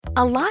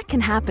A lot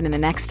can happen in the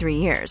next 3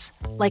 years.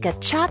 Like a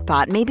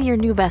chatbot may be your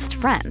new best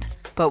friend.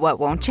 But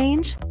what won't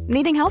change?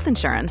 Needing health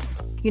insurance.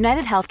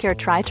 United Healthcare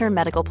Tri-Term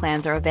Medical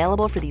Plans are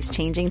available for these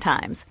changing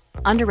times.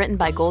 Underwritten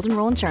by Golden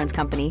Rule Insurance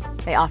Company,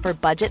 they offer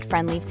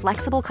budget-friendly,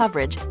 flexible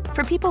coverage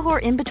for people who are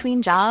in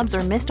between jobs or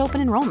missed open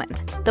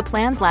enrollment. The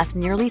plans last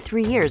nearly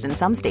 3 years in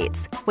some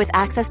states, with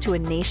access to a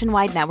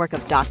nationwide network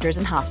of doctors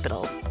and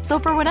hospitals. So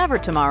for whatever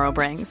tomorrow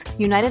brings,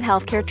 United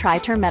Healthcare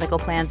Tri-Term Medical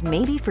Plans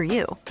may be for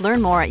you.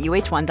 Learn more at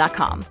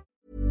uh1.com.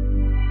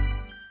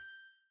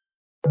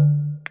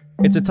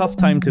 It's a tough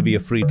time to be a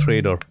free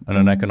trader and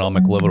an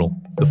economic liberal.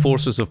 The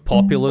forces of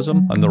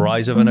populism and the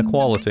rise of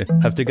inequality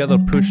have together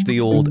pushed the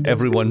old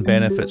everyone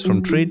benefits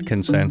from trade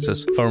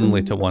consensus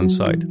firmly to one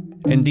side.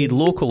 Indeed,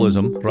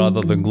 localism rather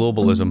than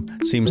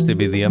globalism seems to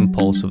be the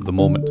impulse of the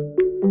moment.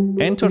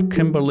 Enter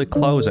Kimberly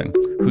Clausing,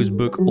 whose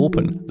book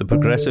Open, The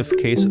Progressive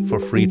Case for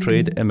Free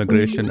Trade,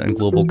 Immigration and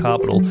Global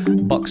Capital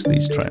bucks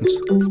these trends.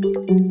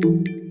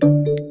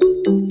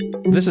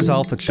 This is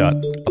Alpha Chat,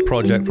 a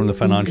project from the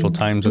Financial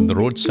Times and the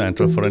Rhodes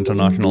Centre for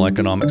International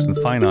Economics and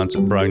Finance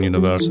at Brown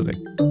University.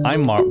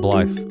 I'm Mark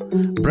Blythe.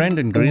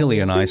 Brendan Greeley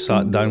and I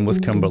sat down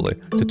with Kimberly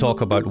to talk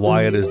about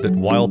why it is that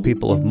while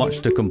people have much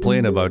to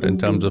complain about in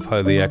terms of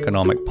how the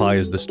economic pie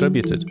is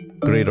distributed,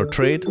 greater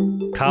trade,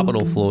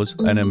 capital flows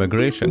and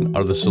immigration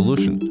are the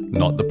solution,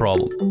 not the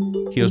problem.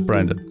 Here's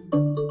Brendan.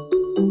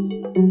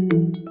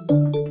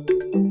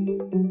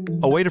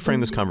 A way to frame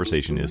this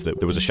conversation is that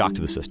there was a shock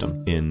to the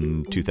system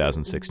in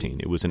 2016.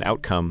 It was an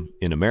outcome,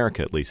 in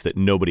America at least, that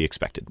nobody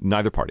expected.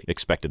 Neither party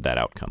expected that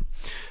outcome.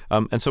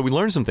 And so we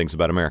learned some things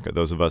about America.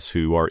 Those of us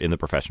who are in the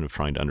profession of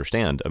trying to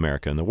understand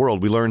America and the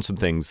world, we learned some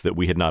things that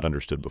we had not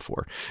understood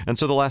before. And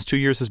so the last 2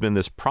 years has been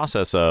this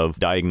process of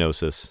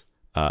diagnosis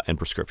and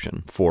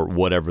prescription for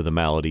whatever the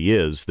malady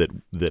is that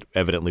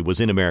evidently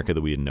was in America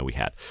that we didn't know we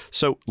had.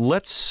 So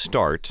let's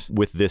start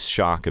with this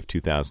shock of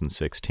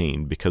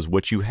 2016, because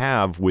what you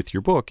have with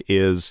your book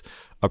is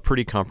a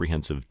pretty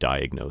comprehensive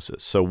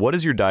diagnosis. So what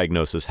is your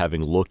diagnosis,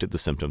 having looked at the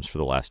symptoms for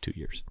the last 2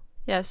 years?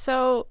 Yeah,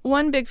 so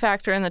one big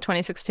factor in the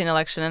 2016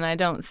 election, and I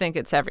don't think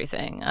it's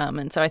everything,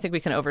 and so I think we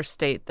can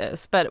overstate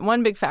this, but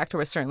one big factor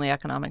was certainly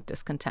economic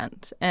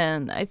discontent.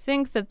 And I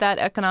think that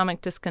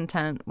economic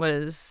discontent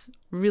was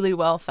really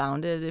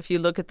well-founded. If you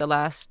look at the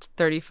last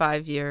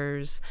 35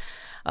 years,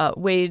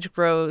 wage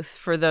growth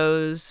for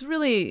those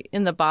really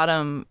in the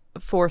bottom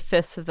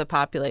 4/5 of the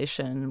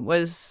population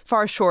was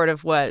far short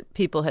of what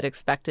people had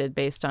expected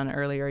based on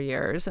earlier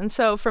years. And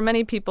so for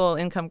many people,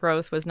 income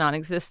growth was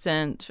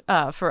non-existent.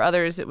 For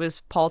others, it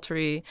was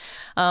paltry.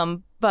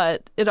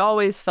 But it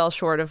always fell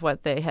short of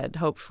what they had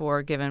hoped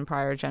for given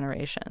prior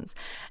generations.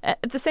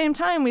 At the same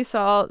time, we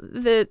saw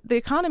that the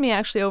economy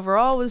actually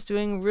overall was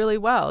doing really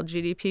well.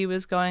 GDP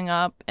was going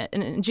up,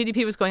 and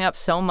GDP was going up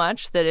so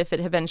much that if it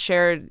had been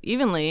shared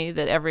evenly,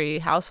 that every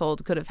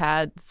household could have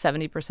had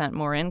 70%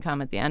 more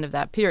income at the end of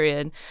that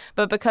period.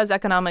 But because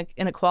economic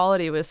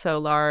inequality was so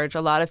large,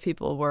 a lot of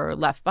people were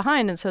left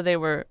behind, and so they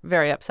were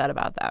very upset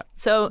about that.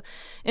 So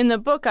in the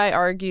book, I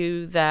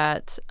argue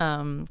that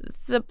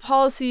the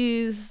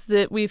policies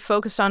that we've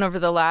focused on over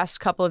the last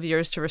couple of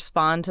years to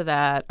respond to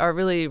that are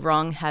really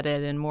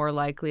wrong-headed and more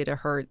likely to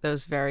hurt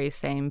those very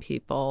same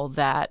people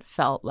that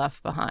felt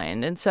left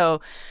behind. And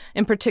so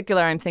in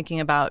particular, I'm thinking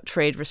about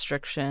trade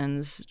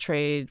restrictions,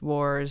 trade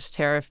wars,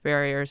 tariff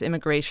barriers,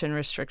 immigration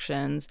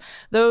restrictions.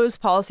 Those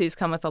policies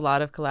come with a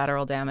lot of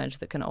collateral damage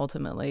that can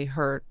ultimately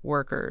hurt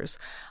workers.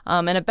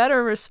 And a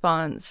better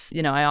response,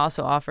 I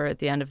also offer at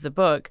the end of the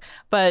book,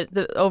 but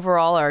the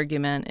overall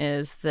argument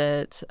is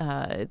that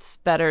it's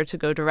better to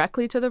go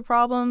directly to the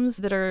problems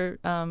that are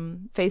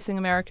facing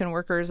American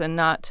workers and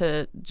not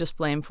to just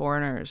blame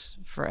foreigners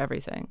for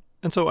everything.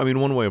 And so,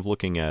 one way of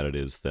looking at it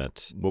is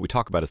that what we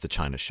talk about is the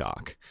China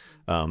shock.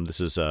 This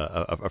is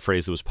a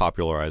phrase that was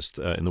popularized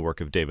in the work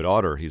of David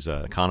Autor. He's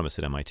an economist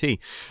at MIT.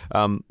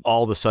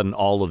 All of a sudden,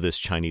 all of this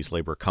Chinese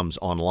labor comes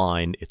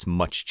online. It's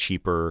much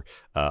cheaper.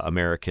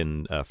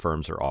 American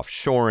firms are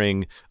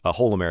offshoring.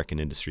 Whole American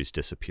industries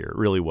disappear. It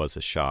really was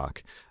a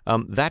shock.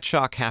 That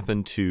shock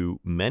happened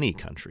to many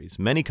countries.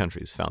 Many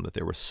countries found that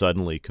they were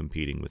suddenly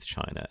competing with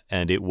China.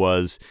 And it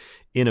was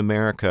in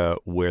America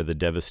where the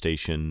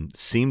devastation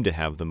seemed to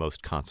have the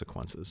most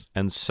consequences.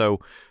 And so,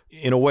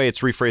 in a way,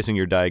 it's rephrasing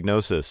your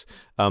diagnosis.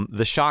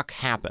 The shock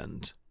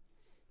happened.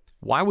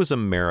 Why was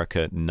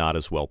America not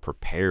as well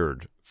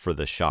prepared for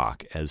the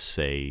shock as,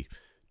 say,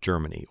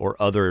 Germany or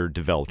other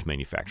developed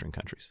manufacturing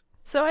countries?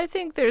 So I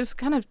think there's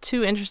kind of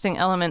two interesting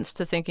elements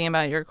to thinking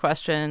about your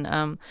question.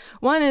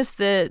 One is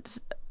that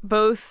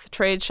both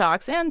trade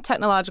shocks and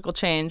technological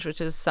change,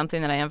 which is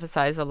something that I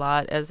emphasize a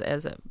lot as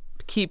a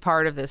key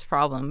part of this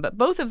problem, but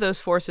both of those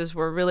forces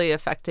were really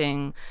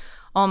affecting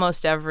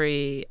almost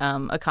every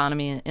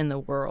economy in the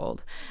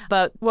world.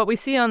 But what we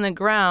see on the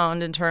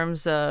ground in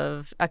terms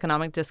of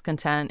economic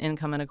discontent,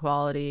 income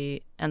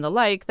inequality, and the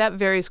like, that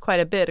varies quite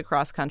a bit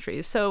across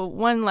countries. So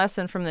one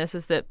lesson from this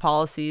is that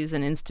policies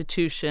and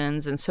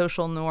institutions and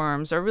social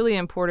norms are really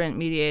important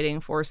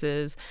mediating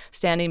forces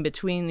standing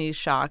between these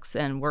shocks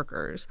and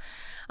workers.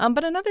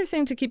 But another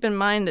thing to keep in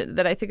mind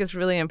that I think is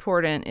really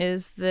important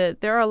is that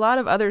there are a lot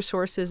of other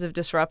sources of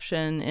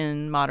disruption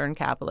in modern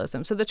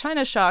capitalism. So the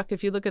China shock,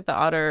 if you look at the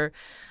Otter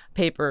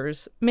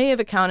papers, may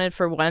have accounted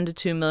for 1 to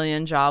 2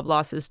 million job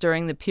losses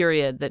during the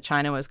period that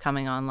China was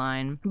coming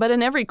online. But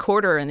in every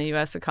quarter in the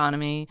U.S.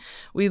 economy,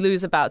 we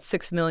lose about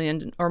 6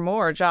 million or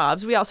more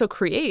jobs. We also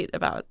create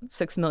about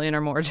 6 million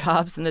or more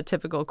jobs in the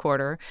typical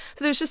quarter.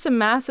 So there's just a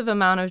massive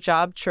amount of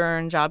job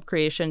churn, job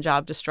creation,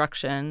 job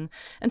destruction.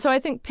 And so I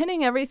think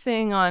pinning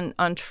everything on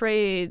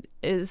trade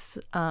is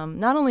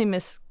not only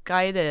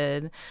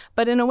misguided,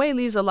 but in a way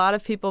leaves a lot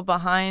of people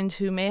behind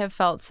who may have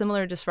felt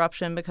similar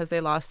disruption because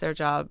they lost their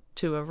job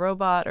to a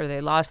robot, or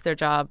they lost their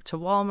job to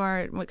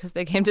Walmart because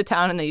they came to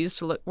town and they used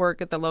to work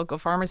at the local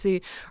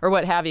pharmacy, or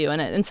what have you.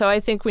 And so I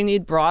think we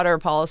need broader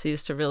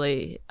policies to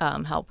really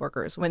help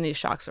workers when these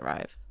shocks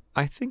arrive.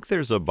 I think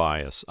there's a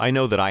bias. I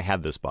know that I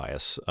had this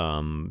bias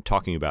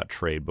talking about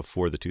trade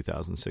before the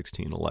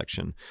 2016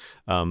 election,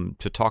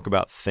 to talk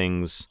about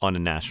things on a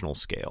national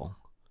scale.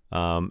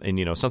 And,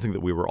 you know, something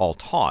that we were all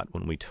taught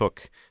when we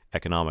took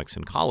economics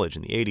in college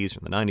in the 80s or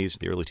the 90s or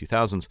the early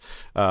 2000s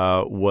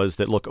was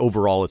that, look,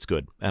 overall it's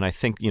good. And I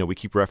think, you know, we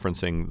keep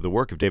referencing the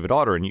work of David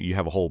Autor, and you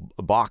have a whole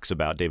box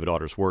about David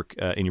Autor's work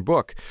in your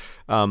book.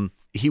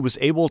 He was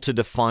able to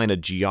define a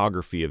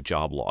geography of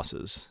job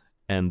losses,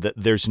 and that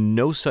there's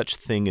no such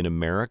thing in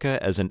America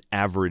as an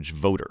average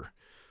voter.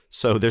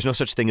 So there's no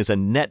such thing as a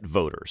net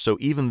voter. So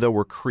even though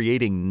we're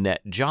creating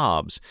net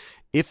jobs,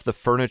 if the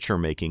furniture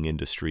making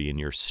industry in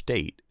your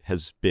state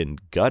has been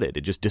gutted,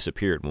 it just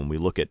disappeared. When we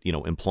look at, you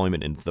know,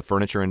 employment in the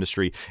furniture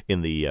industry,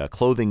 in the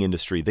clothing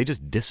industry, they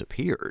just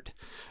disappeared.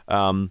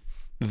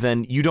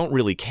 Then you don't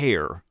really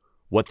care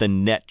what the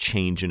net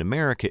change in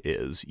America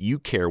is. You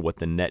care what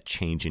the net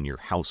change in your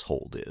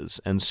household is.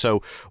 And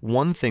so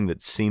one thing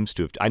that seems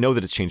to have, I know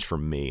that it's changed for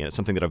me, and it's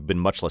something that I've been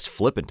much less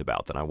flippant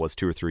about than I was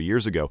 2 or 3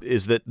 years ago,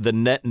 is that the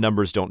net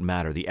numbers don't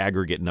matter. The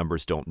aggregate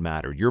numbers don't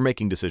matter. You're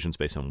making decisions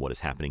based on what is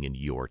happening in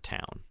your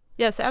town.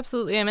 Yes,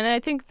 absolutely. I mean, I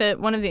think that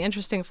one of the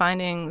interesting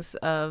findings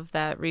of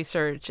that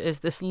research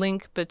is this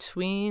link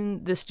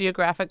between this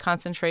geographic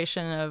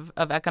concentration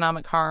of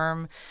economic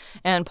harm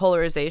and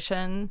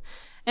polarization.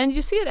 And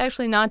you see it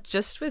actually not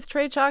just with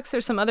trade shocks.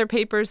 There's some other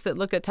papers that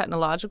look at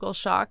technological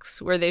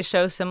shocks where they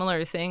show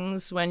similar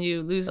things. When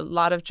you lose a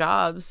lot of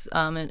jobs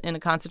in a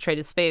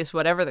concentrated space,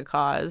 whatever the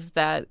cause,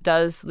 that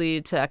does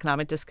lead to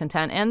economic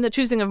discontent and the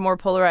choosing of more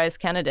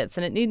polarized candidates.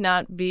 And it need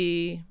not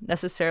be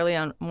necessarily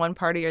on one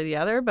party or the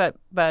other,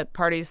 but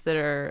parties that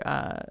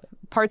are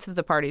parts of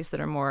the parties that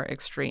are more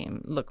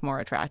extreme look more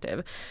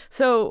attractive.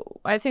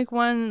 So I think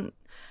one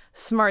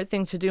smart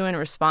thing to do in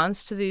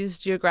response to these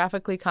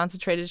geographically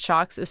concentrated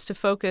shocks is to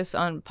focus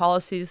on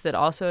policies that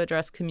also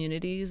address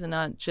communities and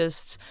not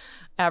just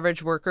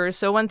average workers.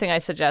 So one thing I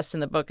suggest in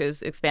the book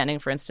is expanding,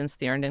 for instance,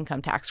 the earned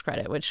income tax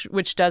credit,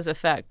 which does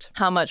affect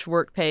how much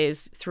work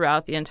pays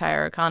throughout the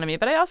entire economy.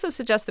 But I also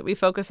suggest that we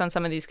focus on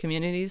some of these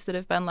communities that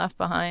have been left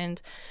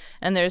behind.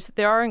 And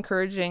there are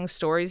encouraging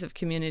stories of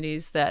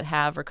communities that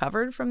have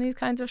recovered from these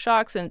kinds of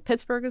shocks. And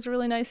Pittsburgh is a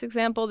really nice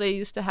example. They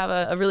used to have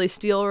a really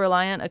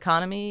steel-reliant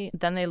economy.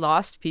 Then they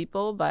lost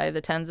people by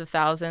the tens of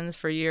thousands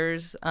for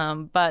years.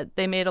 But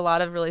they made a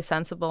lot of really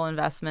sensible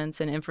investments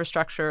in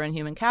infrastructure and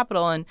human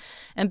capital.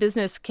 And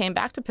business came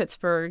back to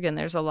Pittsburgh, and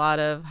there's a lot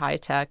of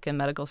high-tech and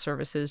medical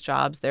services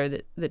jobs there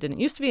that didn't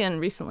used to be. And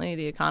recently,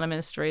 The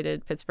Economist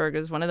rated Pittsburgh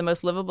as one of the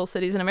most livable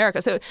cities in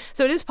America. So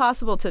it is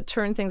possible to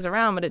turn things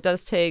around, but it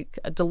does take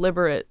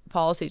deliberate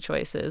policy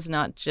choices,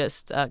 not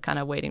just kind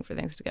of waiting for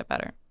things to get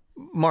better.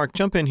 Mark,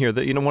 jump in here.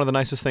 One of the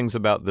nicest things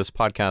about this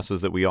podcast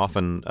is that we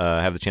often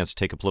have the chance to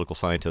take a political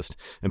scientist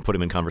and put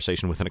him in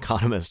conversation with an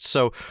economist.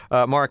 So,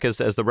 Mark, as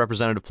the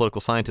representative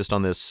political scientist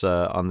on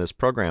this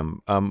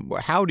program,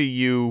 how do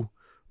you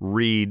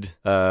read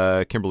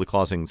Kimberly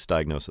Clausing's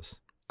diagnosis?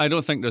 I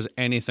don't think there's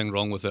anything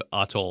wrong with it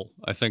at all.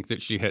 I think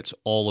that she hits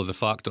all of the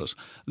factors.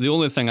 The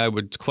only thing I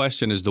would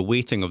question is the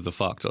weighting of the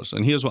factors.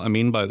 And here's what I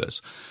mean by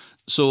this.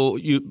 So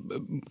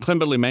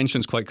Kimberly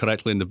mentions quite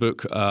correctly in the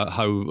book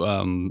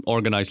how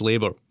organized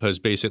labor has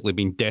basically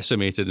been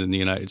decimated in the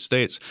United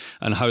States,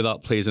 and how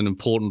that plays an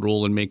important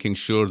role in making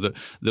sure that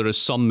there is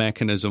some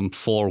mechanism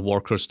for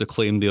workers to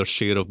claim their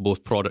share of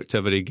both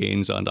productivity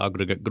gains and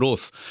aggregate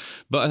growth.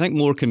 But I think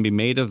more can be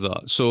made of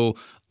that. So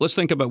let's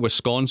think about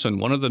Wisconsin.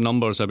 One of the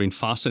numbers I've been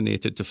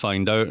fascinated to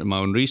find out in my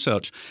own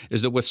research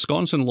is that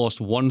Wisconsin lost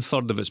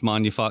 1/3 of its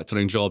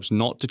manufacturing jobs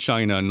not to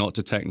China and not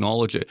to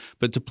technology,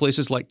 but to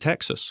places like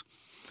Texas,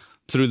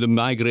 through the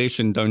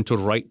migration down to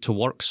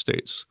right-to-work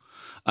states.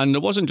 And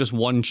there wasn't just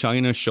one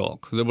China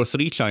shock. There were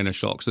 3 China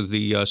shocks. There's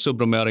the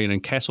Subramanian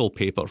and Kessel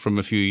paper from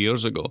a few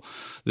years ago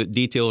that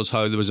details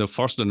how there was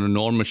first an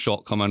enormous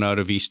shock coming out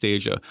of East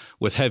Asia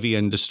with heavy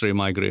industry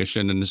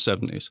migration in the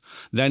 70s.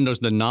 Then there's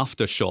the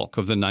NAFTA shock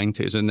of the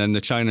 90s, and then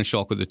the China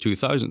shock of the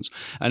 2000s.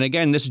 And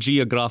again, this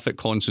geographic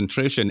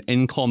concentration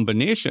in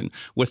combination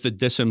with the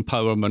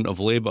disempowerment of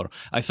labour,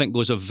 I think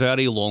goes a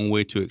very long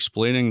way to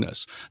explaining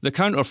this. The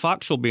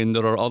counterfactual being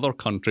there are other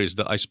countries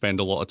that I spend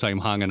a lot of time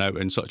hanging out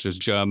in, such as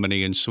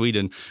Germany and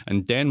Sweden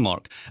and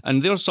Denmark.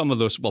 And they're some of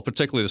those, well,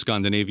 particularly the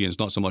Scandinavians,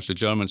 not so much the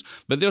Germans,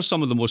 but they're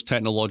some of the most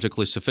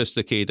technologically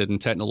sophisticated and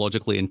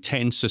technologically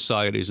intense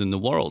societies in the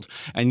world.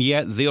 And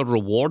yet their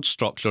reward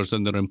structures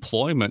and their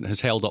employment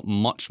has held up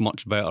much,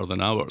 much better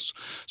than ours.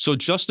 So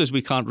just as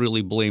we can't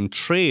really blame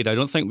trade, I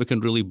don't think we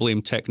can really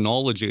blame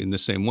technology in the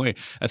same way.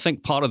 I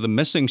think part of the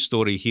missing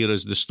story here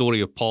is the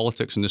story of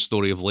politics and the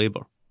story of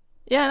labour.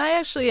 Yeah, and I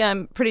actually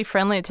am pretty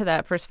friendly to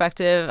that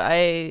perspective.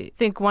 I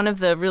think one of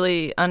the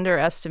really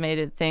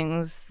underestimated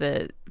things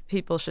that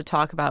people should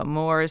talk about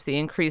more is the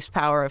increased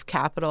power of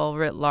capital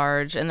writ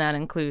large. And that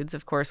includes,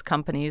 of course,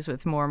 companies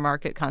with more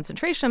market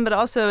concentration, but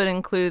also it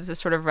includes a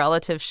sort of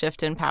relative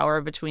shift in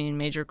power between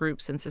major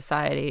groups in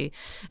society.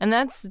 And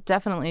that's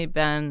definitely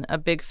been a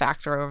big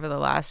factor over the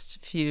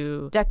last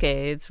few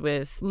decades,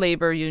 with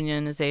labor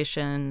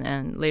unionization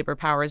and labor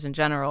powers in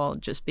general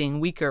just being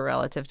weaker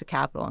relative to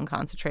capital and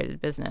concentrated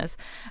business.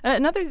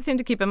 Another thing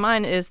to keep in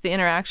mind is the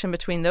interaction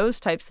between those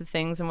types of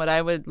things and what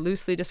I would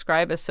loosely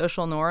describe as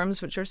social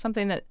norms, which are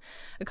something that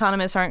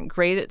economists aren't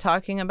great at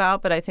talking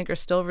about, but I think are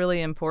still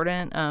really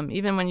important.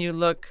 Even when you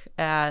look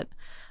at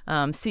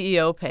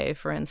CEO pay,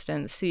 for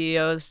instance,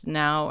 CEOs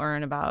now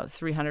earn about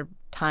 300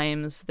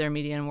 times their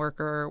median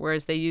worker,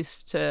 whereas they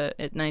used to,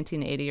 at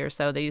 1980 or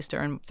so, they used to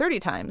earn 30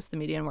 times the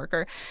median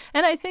worker.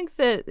 And I think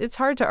that it's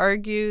hard to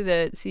argue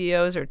that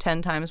CEOs are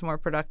 10 times more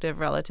productive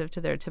relative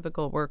to their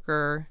typical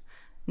worker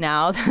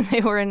now than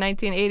they were in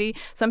 1980.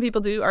 Some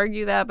people do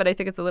argue that, but I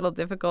think it's a little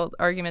difficult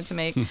argument to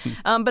make.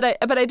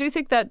 But I do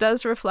think that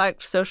does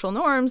reflect social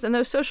norms, and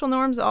those social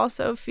norms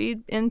also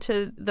feed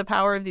into the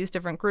power of these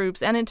different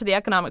groups and into the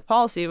economic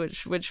policy,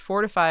 which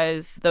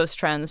fortifies those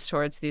trends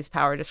towards these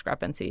power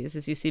discrepancies,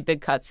 as you see big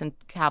cuts in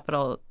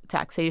capital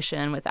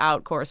taxation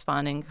without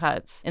corresponding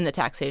cuts in the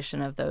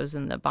taxation of those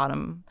in the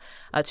bottom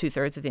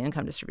 2/3 of the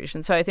income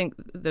distribution. So I think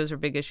those are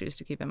big issues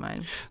to keep in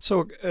mind.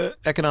 So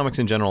economics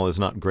in general is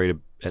not great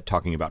at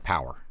talking about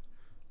power.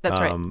 That's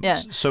right.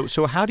 Yeah.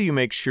 So how do you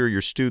make sure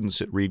your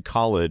students at Reed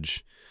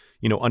College,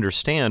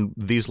 understand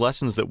these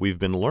lessons that we've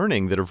been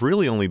learning that have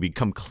really only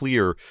become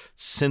clear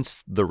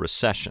since the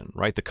recession,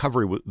 right?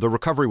 The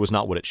recovery was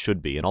not what it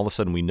should be. And all of a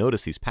sudden we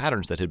notice these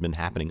patterns that had been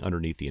happening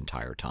underneath the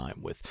entire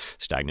time with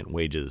stagnant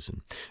wages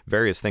and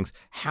various things.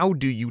 How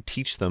do you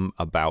teach them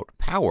about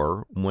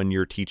power when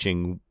you're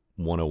teaching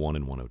 101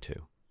 and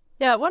 102?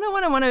 Yeah,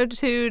 101 and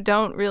 102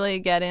 don't really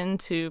get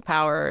into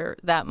power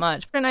that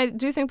much. And I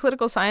do think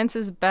political science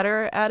is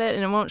better at it,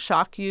 and it won't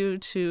shock you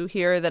to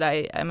hear that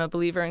I am a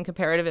believer in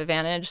comparative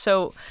advantage.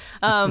 So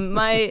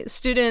my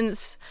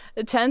students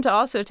tend to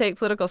also take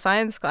political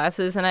science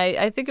classes, and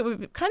I think it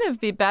would kind of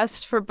be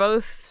best for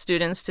both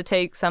students to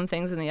take some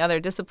things in the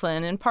other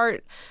discipline, in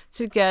part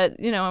to get,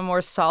 a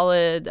more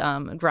solid,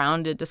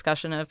 grounded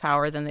discussion of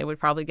power than they would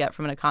probably get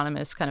from an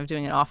economist kind of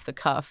doing it off the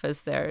cuff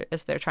as they're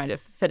trying to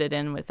fit it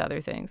in with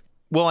other things.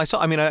 Well, I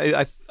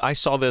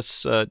saw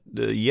this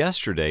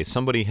yesterday.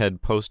 Somebody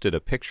had posted a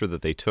picture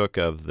that they took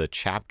of the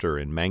chapter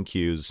in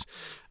Mankiw's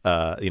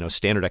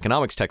standard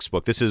economics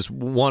textbook. This is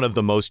one of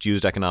the most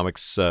used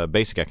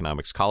basic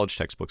economics college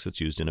textbooks that's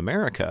used in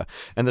America.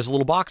 And there's a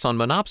little box on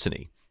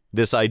monopsony.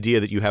 This idea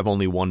that you have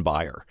only one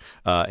buyer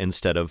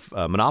instead of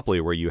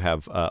monopoly, where you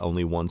have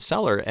only one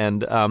seller.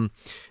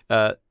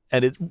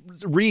 And it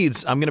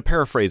reads, I'm going to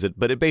paraphrase it,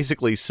 but it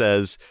basically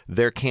says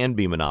there can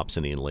be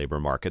monopsony in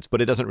labor markets,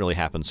 but it doesn't really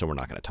happen, so we're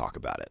not going to talk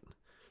about it.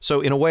 So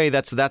in a way,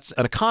 that's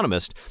an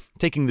economist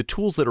taking the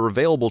tools that are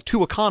available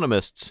to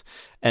economists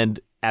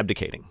and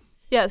abdicating.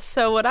 Yes.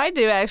 So what I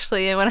do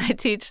actually when I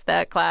teach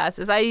that class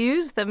is I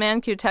use the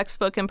Mankiw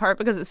textbook in part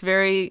because it's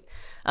very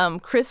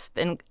crisp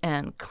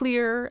and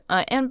clear,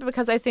 and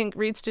because I think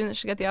Reed students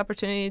should get the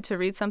opportunity to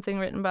read something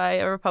written by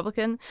a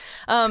Republican.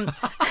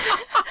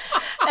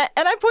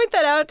 And I point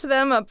that out to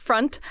them up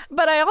front.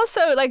 But I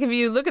also, if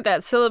you look at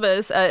that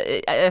syllabus,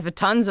 I have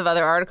tons of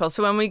other articles.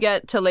 So when we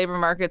get to labor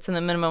markets and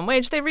the minimum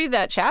wage, they read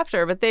that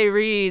chapter, but they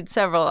read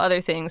several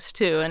other things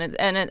too. And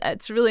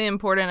it's really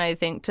important, I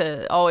think,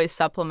 to always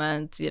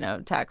supplement,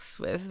 texts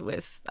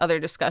with other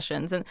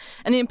discussions. And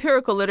the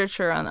empirical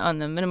literature on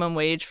the minimum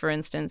wage, for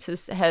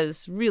instance,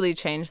 has really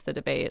changed the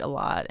debate a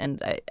lot.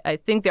 And I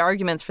think the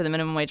arguments for the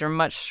minimum wage are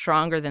much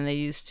stronger than they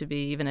used to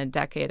be even a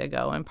decade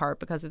ago, in part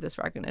because of this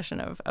recognition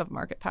of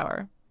market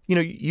power.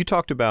 You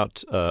talked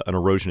about an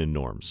erosion in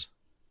norms.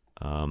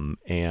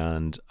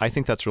 And I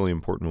think that's really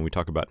important when we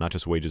talk about not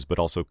just wages, but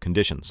also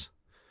conditions.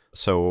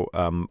 So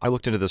I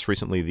looked into this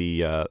recently,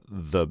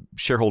 the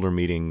shareholder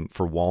meeting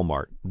for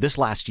Walmart this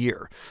last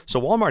year.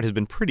 So Walmart has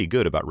been pretty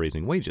good about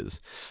raising wages.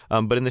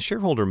 But in the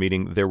shareholder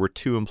meeting, there were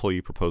 2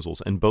 employee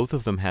proposals, and both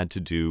of them had to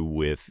do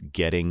with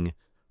getting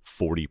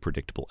 40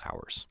 predictable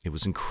hours. It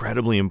was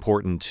incredibly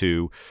important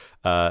to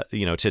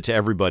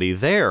everybody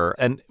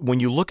there. And when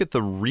you look at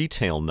the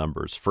retail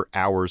numbers for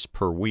hours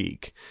per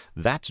week,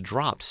 that's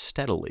dropped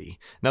steadily.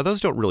 Now,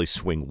 those don't really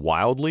swing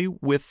wildly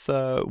with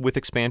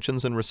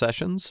expansions and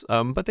recessions,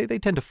 but they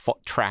tend to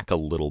track a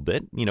little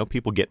bit.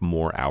 People get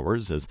more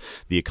hours as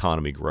the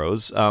economy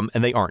grows,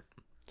 and they aren't.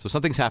 So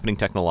something's happening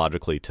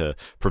technologically to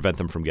prevent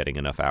them from getting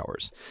enough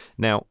hours.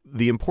 Now,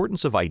 the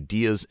importance of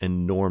ideas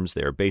and norms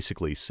there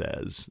basically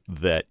says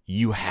that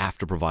you have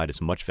to provide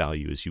as much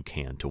value as you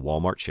can to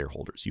Walmart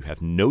shareholders. You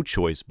have no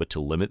choice but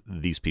to limit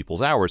these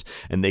people's hours,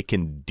 and they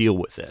can deal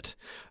with it.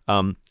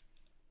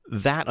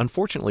 That,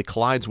 unfortunately,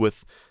 collides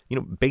with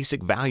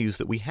basic values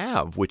that we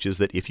have, which is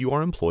that if you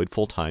are employed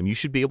full-time, you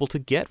should be able to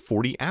get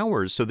 40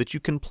 hours so that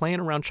you can plan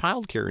around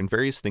childcare and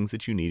various things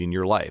that you need in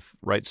your life,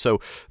 right? So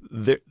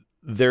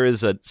there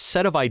is a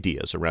set of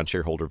ideas around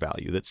shareholder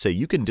value that say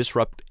you can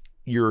disrupt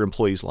your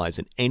employees' lives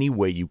in any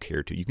way you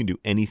care to. You can do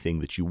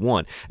anything that you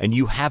want, and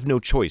you have no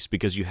choice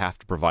because you have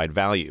to provide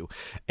value.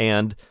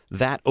 And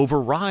that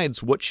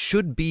overrides what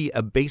should be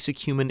a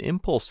basic human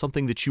impulse,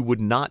 something that you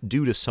would not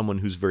do to someone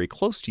who's very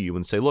close to you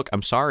and say, look,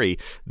 I'm sorry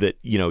that,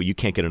 you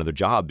can't get another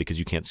job because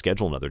you can't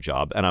schedule another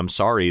job. And I'm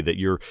sorry that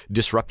you're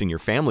disrupting your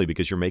family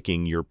because you're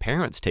making your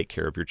parents take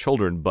care of your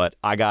children, but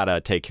I got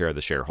to take care of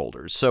the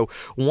shareholders. So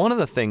one of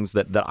the things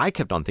that I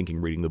kept on thinking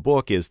reading the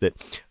book is that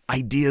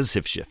ideas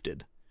have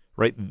shifted.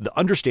 Right? The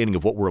understanding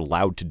of what we're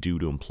allowed to do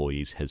to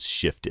employees has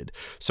shifted.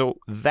 So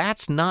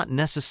that's not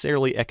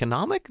necessarily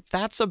economic.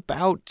 That's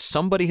about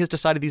somebody has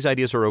decided these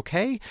ideas are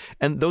okay,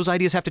 and those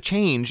ideas have to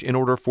change in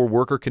order for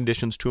worker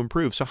conditions to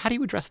improve. So how do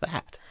you address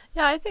that?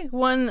 Yeah, I think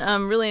one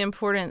really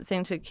important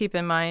thing to keep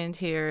in mind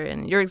here,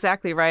 and you're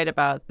exactly right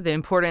about the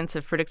importance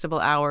of predictable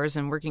hours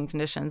and working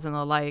conditions and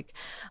the like.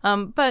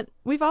 But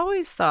we've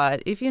always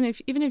thought, even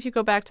if you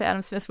go back to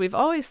Adam Smith, we've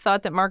always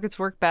thought that markets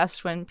work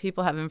best when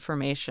people have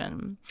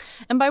information.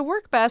 And by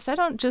work best, I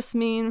don't just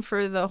mean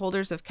for the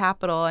holders of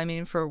capital. I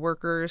mean for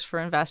workers, for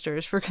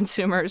investors, for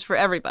consumers, for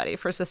everybody,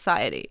 for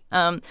society.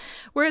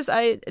 Whereas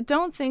I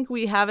don't think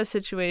we have a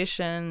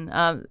situation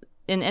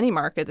in any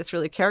market that's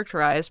really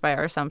characterized by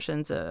our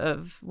assumptions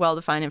of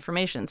well-defined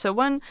information. So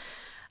one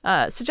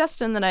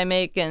suggestion that I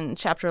make in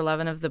chapter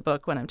 11 of the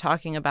book when I'm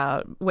talking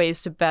about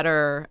ways to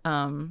better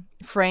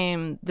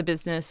frame the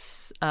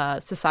business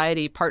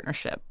society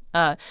partnership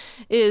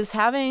is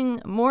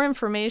having more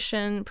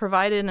information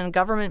provided in a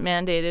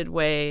government-mandated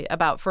way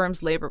about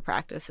firms' labor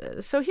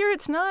practices. So here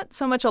it's not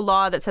so much a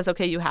law that says,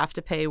 okay, you have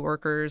to pay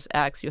workers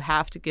X, you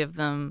have to give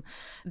them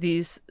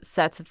these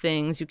sets of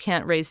things, you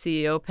can't raise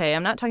CEO pay.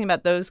 I'm not talking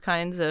about those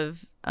kinds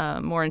of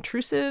more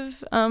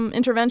intrusive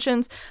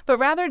interventions, but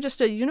rather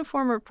just a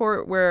uniform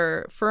report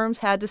where firms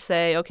had to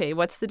say, okay,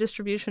 what's the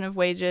distribution of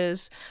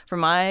wages for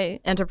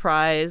my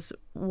enterprise?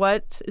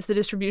 What is the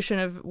distribution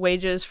of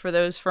wages for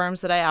those firms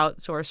that I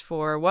outsource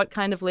for? What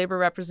kind of labor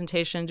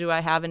representation do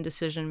I have in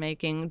decision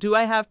making? Do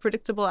I have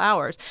predictable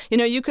hours?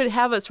 You could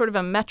have a sort of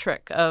a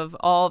metric of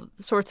all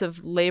sorts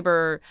of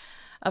labor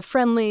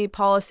friendly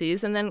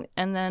policies, and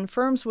then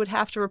firms would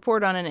have to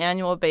report on an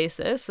annual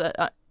basis.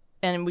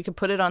 And we could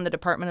put it on the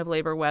Department of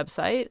Labor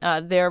website,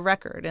 their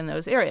record in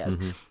those areas.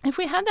 Mm-hmm. If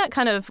we had that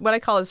kind of what I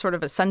call is sort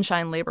of a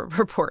sunshine labor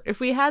report,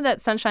 if we had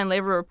that sunshine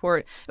labor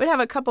report, it would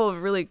have a couple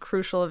of really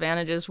crucial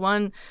advantages.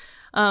 One,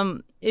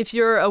 if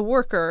you're a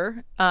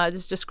worker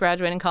just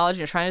graduating college and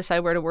you're trying to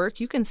decide where to work,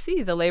 you can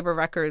see the labor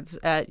records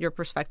at your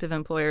prospective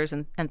employers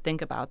and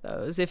think about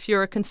those. If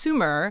you're a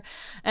consumer,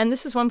 and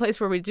this is one place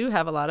where we do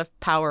have a lot of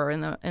power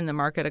in the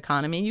market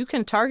economy, you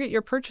can target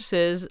your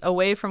purchases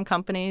away from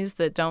companies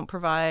that don't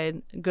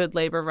provide good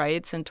labor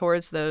rights and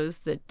towards those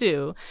that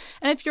do.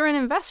 And if you're an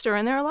investor,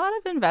 and there are a lot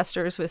of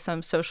investors with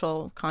some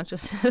social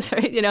consciousness,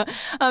 right?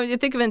 You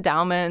think of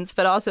endowments,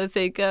 but also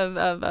think of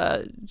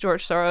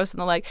George Soros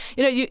and the like.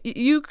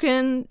 You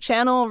can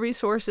channel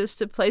resources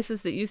to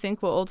places that you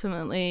think will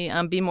ultimately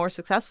be more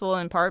successful,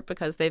 in part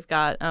because they've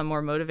got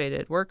more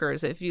motivated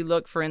workers. If you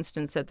look, for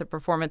instance, at the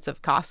performance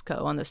of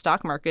Costco on the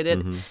stock market,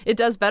 it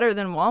does better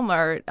than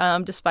Walmart,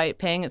 despite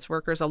paying its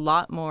workers a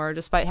lot more,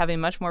 despite having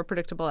much more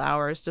predictable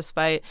hours,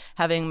 despite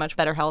having much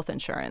better health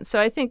insurance. So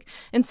I think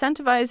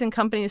incentivizing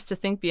companies to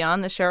think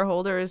beyond the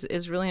shareholders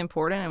is really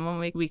important. And one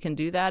way we can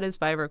do that is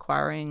by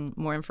requiring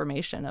more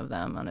information of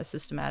them on a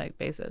systematic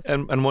basis.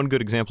 And one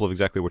good example of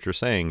exactly what you're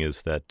saying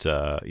is that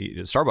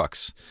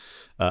Starbucks,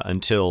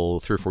 until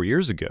 3 or 4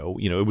 years ago,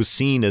 it was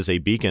seen as a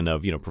beacon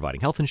of,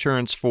 providing health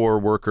insurance for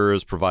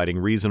workers, providing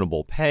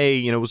reasonable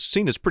pay. It was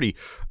seen as pretty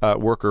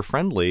worker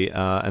friendly.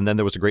 And then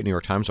there was a great New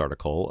York Times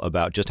article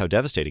about just how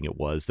devastating it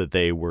was that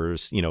they were,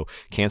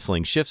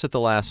 canceling shifts at the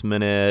last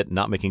minute,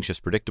 not making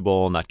shifts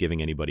predictable, not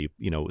giving anybody,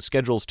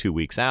 schedules 2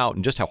 weeks out,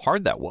 and just how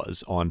hard that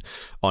was on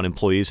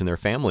employees and their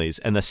families.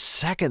 And the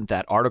second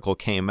that article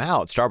came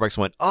out, Starbucks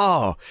went,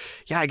 "Oh,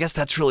 yeah, I guess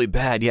that's really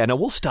bad. Yeah, no,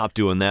 we'll stop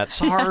doing that.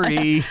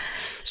 Sorry."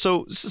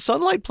 So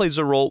sunlight plays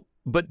a role,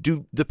 but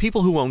do the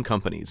people who own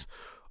companies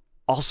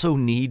also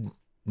need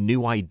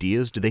new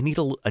ideas? Do they need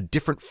a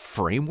different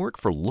framework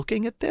for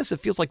looking at this? It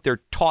feels like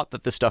they're taught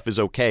that this stuff is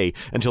okay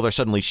until they're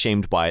suddenly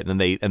shamed by it,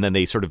 and then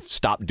they sort of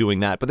stop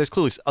doing that. But there's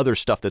clearly other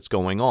stuff that's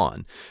going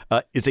on.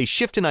 Is a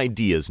shift in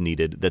ideas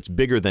needed that's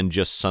bigger than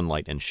just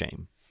sunlight and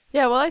shame?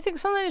 Yeah, well, I think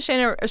sunlight and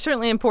shame are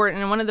certainly important.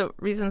 And one of the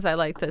reasons I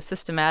like the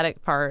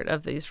systematic part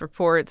of these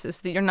reports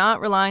is that you're not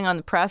relying on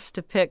the press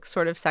to pick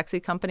sort of sexy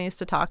companies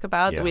to talk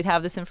about, that we'd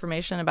have this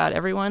information about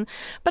everyone.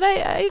 But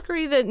I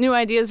agree that new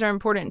ideas are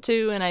important,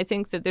 too. And I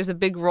think that there's a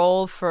big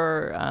role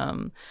for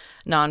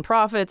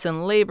nonprofits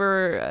and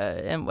labor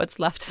and what's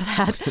left of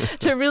that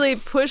to really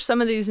push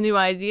some of these new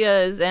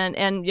ideas and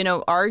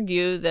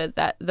argue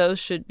that those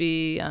should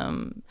be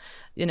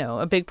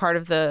a big part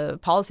of the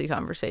policy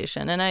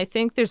conversation. And I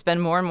think there's been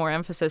more and more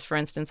emphasis, for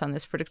instance, on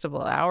this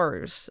predictable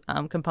hours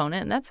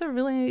component. And that's a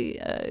really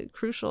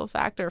crucial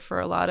factor for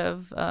a lot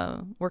of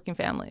working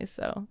families.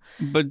 So,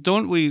 but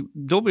don't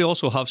we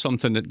also have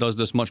something that does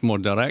this much more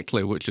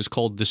directly, which is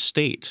called the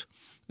state?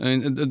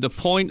 And the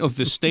point of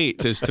the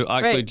state is to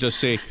actually just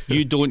say,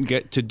 you don't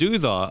get to do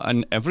that,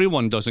 and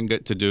everyone doesn't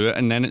get to do it,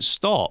 and then it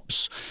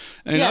stops.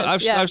 And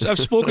I've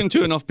spoken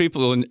to enough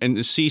people in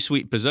the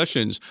C-suite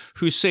positions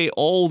who say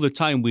all the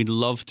time, we'd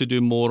love to do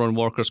more on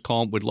workers'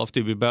 comp, we'd love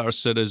to be better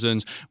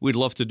citizens, we'd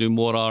love to do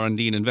more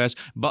R&D and invest,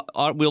 but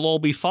we'll all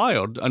be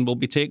fired and we'll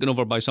be taken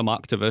over by some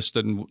activist,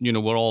 and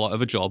we're all out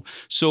of a job.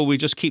 So we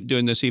just keep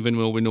doing this even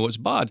though we know it's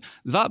bad.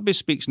 That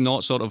bespeaks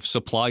not sort of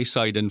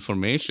supply-side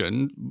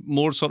information,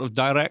 more sort of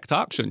direct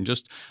action.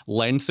 Just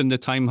lengthen the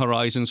time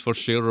horizons for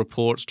share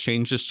reports,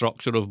 change the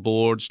structure of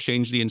boards,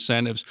 change the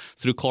incentives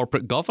through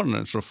corporate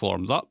governance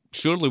reform. That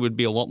surely would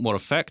be a lot more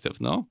effective,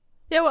 no?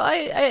 Yeah,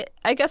 well,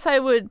 I guess I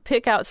would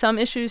pick out some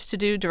issues to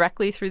do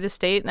directly through the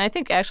state. And I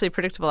think actually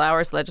predictable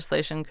hours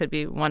legislation could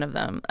be one of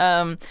them.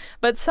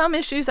 But some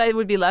issues I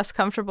would be less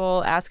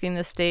comfortable asking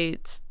the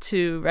state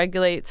to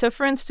regulate. So,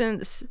 for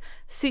instance,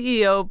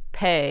 CEO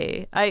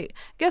pay. I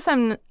guess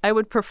I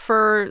would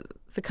prefer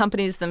the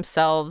companies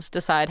themselves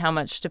decide how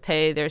much to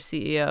pay their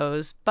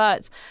CEOs.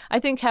 But I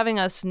think having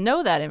us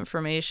know that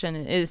information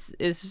is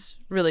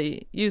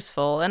really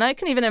useful. And I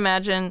can even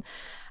imagine,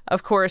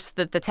 of course,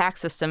 that the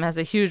tax system has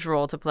a huge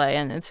role to play.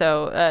 And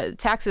so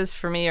taxes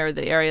for me are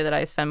the area that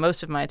I spend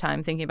most of my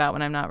time thinking about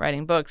when I'm not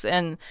writing books.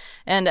 And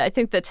I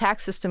think the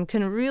tax system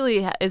can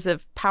really is a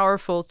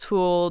powerful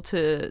tool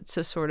to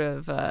sort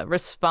of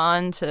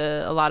respond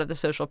to a lot of the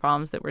social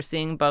problems that we're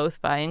seeing, both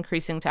by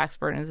increasing tax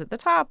burdens at the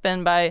top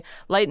and by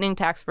lightening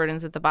tax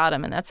burdens at the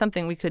bottom. And that's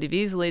something we could have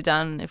easily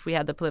done if we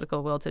had the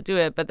political will to do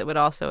it, but that would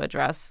also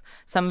address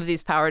some of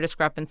these power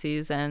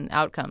discrepancies and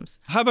outcomes.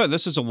 How about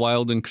this is a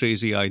wild and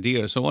crazy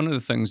idea? So one of the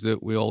things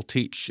that we all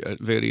teach at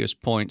various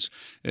points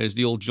is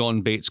the old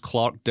John Bates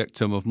Clark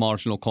dictum of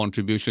marginal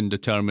contribution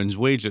determines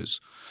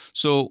wages.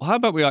 So how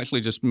about we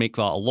actually just make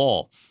that a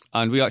law?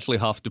 And we actually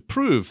have to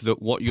prove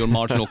that what your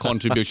marginal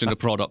contribution to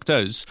product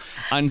is.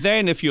 And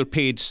then if you're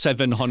paid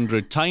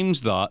 700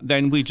 times that,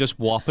 then we just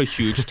whop a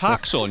huge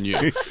tax on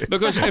you.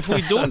 Because if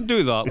we don't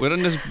do that, we're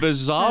in this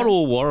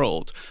bizarro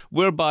world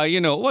whereby,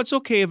 it's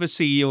okay if a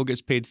CEO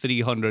gets paid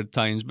 300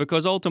 times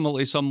because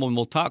ultimately someone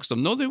will tax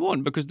them. No, they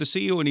won't, because the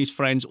CEO and his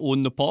friends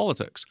own the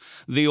politics.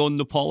 They own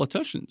the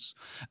politicians.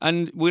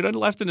 And we're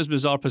left in this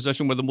bizarre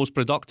position where the most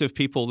productive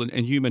people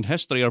in human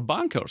history are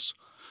bankers,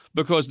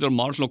 because their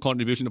marginal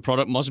contribution to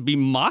product must be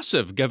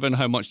massive given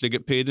how much they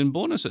get paid in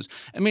bonuses.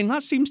 I mean,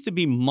 that seems to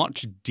be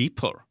much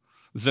deeper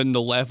than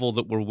the level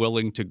that we're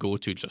willing to go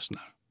to just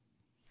now.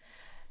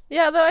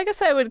 Yeah, though I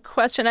guess I would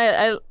question,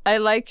 I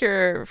like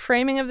your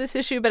framing of this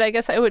issue, but I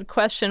guess I would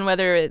question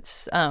whether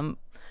it's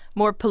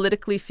more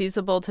politically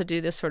feasible to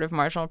do this sort of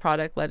marginal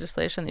product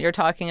legislation that you're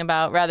talking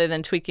about rather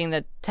than tweaking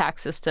the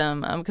tax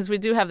system, because we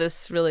do have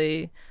this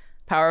really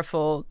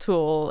powerful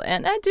tool.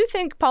 And I do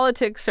think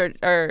politics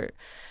are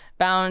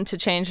bound to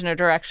change in a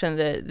direction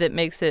that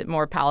makes it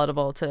more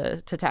palatable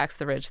to tax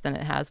the rich than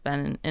it has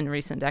been in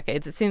recent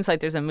decades. It seems like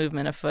there's a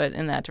movement afoot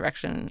in that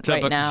direction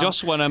right now.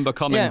 Just when I'm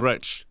becoming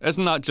rich.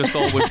 Isn't that just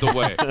always the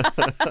way?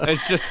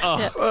 It's just,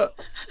 but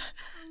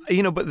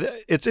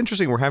it's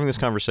interesting. We're having this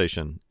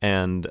conversation.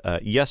 And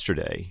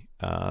yesterday,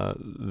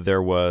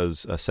 there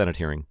was a Senate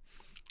hearing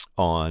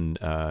on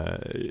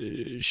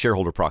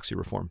shareholder proxy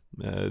reform,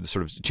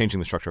 sort of changing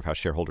the structure of how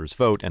shareholders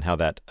vote and how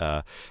that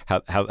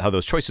how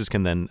those choices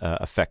can then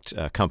affect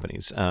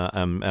companies.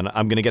 And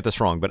I'm going to get this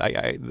wrong, but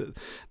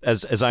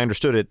as I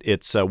understood it,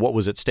 it's what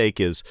was at stake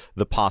is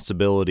the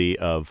possibility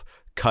of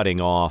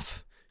cutting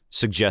off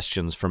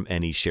suggestions from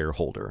any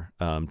shareholder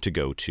to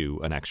go to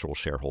an actual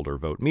shareholder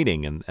vote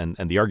meeting.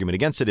 And the argument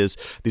against it is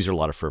these are a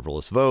lot of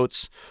frivolous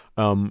votes.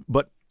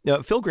 But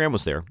Phil Gramm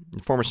was there,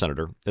 former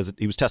senator, as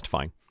he was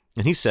testifying,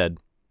 and he said,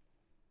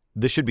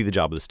 this should be the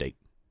job of the state.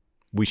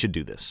 We should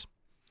do this.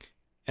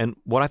 And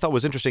what I thought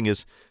was interesting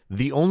is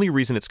the only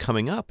reason it's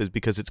coming up is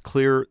because it's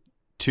clear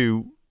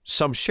to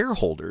some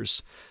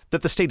shareholders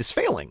that the state is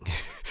failing.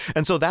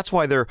 And so that's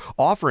why they're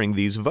offering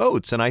these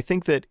votes. And I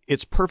think that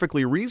it's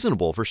perfectly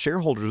reasonable for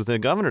shareholders within a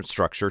governance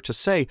structure to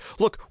say,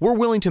 look, we're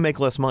willing to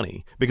make less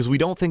money because we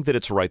don't think that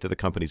it's right that the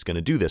company's going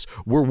to do this.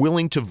 We're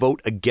willing to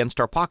vote against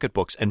our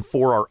pocketbooks and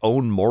for our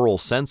own moral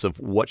sense of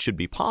what should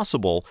be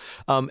possible.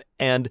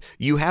 And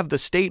you have the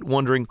state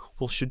wondering,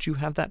 well, should you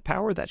have that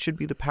power? That should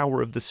be the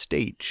power of the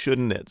state,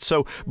 shouldn't it?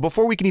 So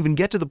before we can even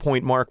get to the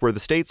point, Mark, where the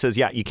state says,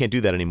 yeah, you can't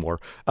do that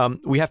anymore,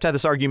 we have to have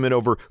this argument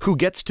over who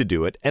gets to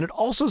do it. And it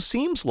also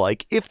seems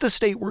like if the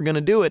state were going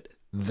to do it,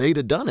 they'd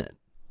have done it.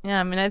 Yeah,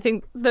 I mean, I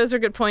think those are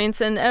good points.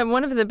 And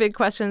one of the big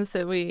questions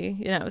that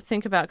we,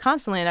 think about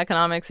constantly in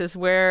economics is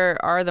where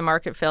are the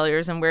market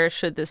failures and where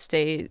should the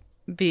state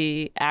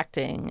be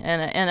acting?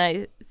 And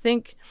I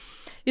think,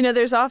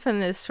 there's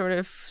often this sort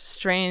of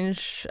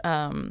strange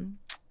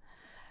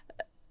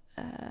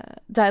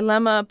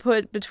dilemma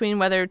put between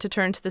whether to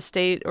turn to the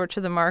state or to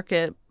the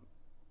market.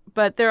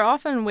 But there are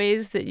often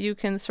ways that you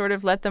can sort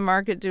of let the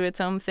market do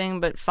its own thing,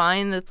 but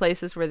find the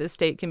places where the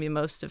state can be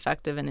most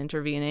effective in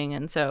intervening.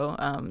 And so,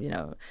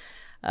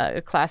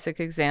 a classic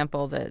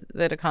example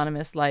that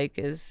economists like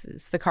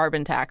is the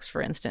carbon tax,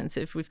 for instance.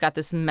 If we've got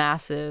this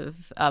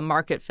massive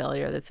market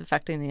failure that's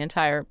affecting the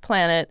entire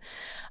planet,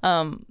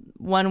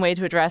 one way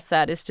to address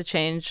that is to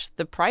change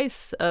the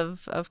price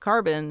of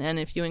carbon. And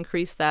if you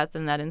increase that,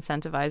 then that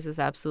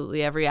incentivizes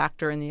absolutely every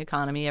actor in the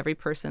economy, every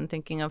person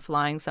thinking of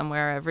flying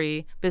somewhere,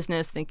 every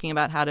business thinking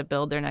about how to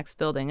build their next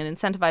building. It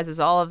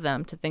incentivizes all of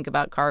them to think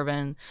about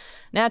carbon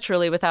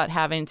naturally without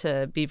having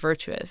to be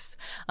virtuous.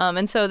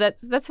 And so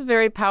that's a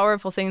very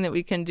powerful thing that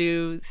we can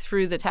do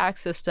through the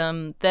tax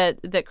system that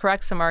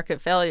corrects a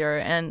market failure.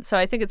 And so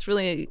I think it's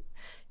really,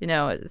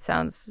 it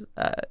sounds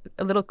a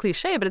little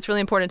cliche, but it's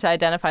really important to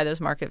identify those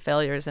market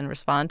failures and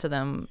respond to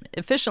them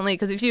efficiently.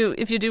 Because if you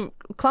do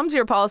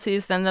clumsier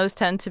policies, then those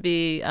tend to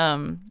be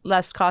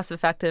less cost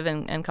effective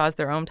and cause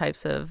their own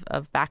types of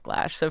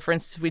backlash. So, for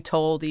instance, if we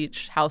told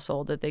each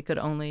household that they could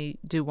only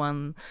do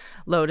one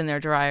load in their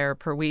dryer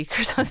per week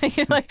or something,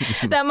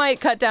 that might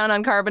cut down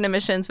on carbon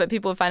emissions, but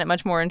people would find it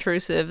much more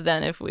intrusive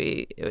than if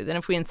we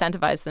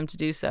incentivize them to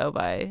do so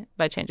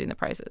by changing the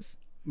prices.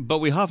 But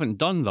we haven't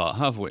done that,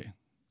 have we?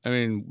 I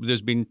mean,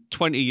 there's been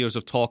 20 years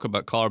of talk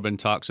about carbon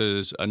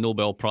taxes. A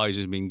Nobel Prize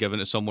has been given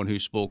to someone who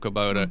spoke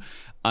about it,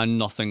 and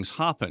nothing's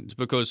happened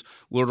because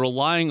we're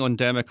relying on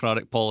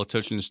Democratic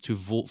politicians to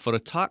vote for a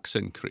tax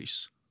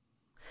increase.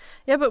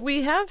 Yeah, but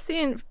we have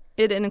seen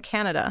it in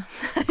Canada.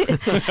 So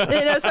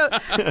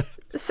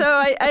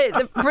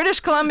the British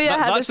Columbia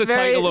had this very That's the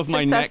title of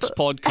my next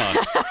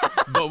podcast.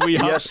 But we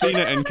have seen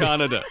it in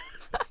Canada.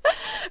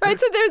 Right.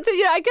 So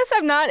I guess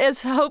I'm not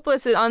as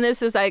hopeless on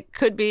this as I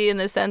could be in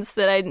the sense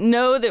that I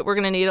know that we're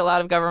going to need a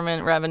lot of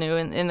government revenue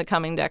in the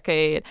coming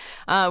decade.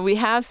 We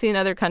have seen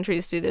other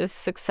countries do this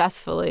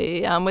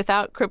successfully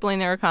without crippling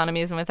their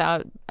economies and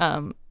without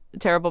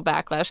terrible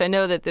backlash. I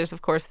know that there's,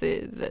 of course,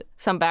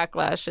 some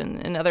backlash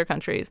in other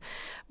countries.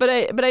 But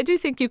I do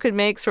think you could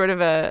make sort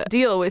of a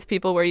deal with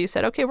people where you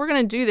said, okay, we're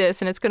going to do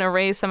this and it's going to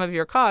raise some of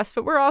your costs,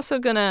 but we're also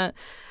going to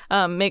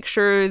make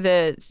sure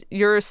that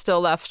you're still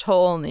left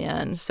whole in the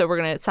end. So we're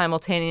going to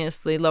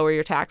simultaneously lower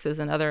your taxes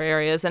in other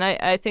areas. And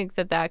I think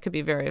that could be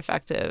a very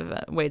effective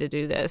way to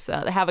do this.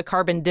 Have a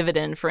carbon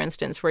dividend, for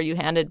instance, where you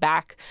handed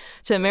back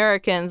to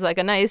Americans like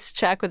a nice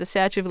check with a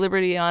Statue of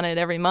Liberty on it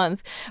every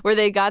month, where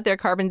they got their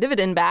carbon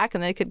dividend back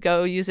and they could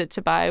go use it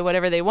to buy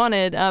whatever they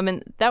wanted.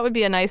 And that would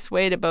be a nice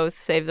way to both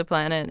save the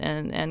planet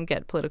and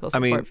get political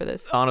support for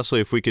this.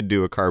 Honestly, if we could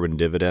do a carbon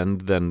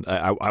dividend, then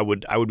I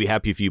would be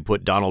happy if you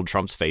put Donald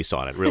Trump's face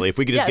on it. Really, if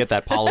we could just get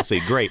that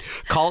policy, great.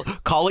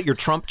 Call it your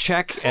Trump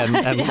check,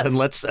 and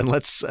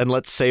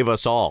let's save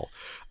us all.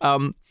 I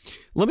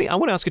want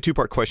to ask a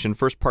two-part question.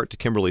 First part to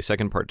Kimberly,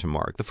 second part to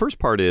Mark. The first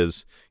part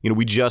is,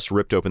 we just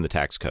ripped open the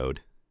tax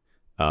code,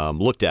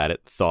 looked at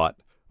it,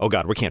 thought, oh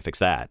God, we can't fix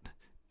that,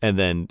 and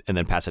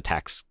then pass a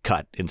tax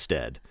cut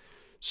instead.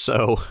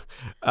 So,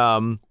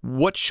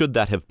 what should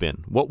that have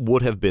been? What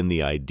would have been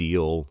the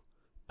ideal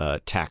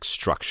tax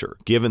structure,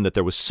 given that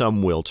there was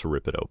some will to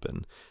rip it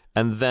open?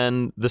 And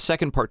then the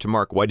second part to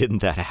Mark, why didn't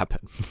that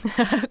happen?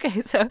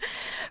 Okay, so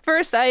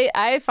first,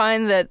 I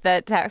find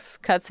that Tax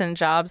Cuts and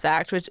Jobs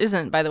Act, which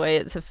isn't, by the way,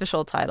 its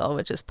official title,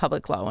 which is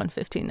Public Law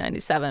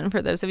 11597,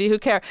 for those of you who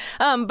care,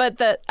 but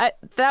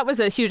that was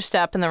a huge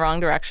step in the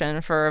wrong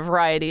direction for a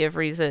variety of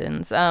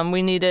reasons.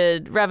 We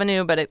needed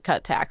revenue, but it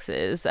cut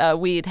taxes.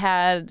 We'd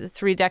had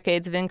 3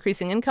 decades of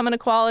increasing income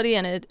inequality,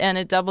 and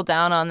it doubled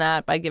down on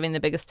that by giving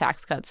the biggest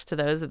tax cuts to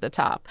those at the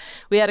top.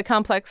 We had a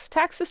complex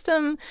tax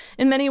system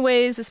in many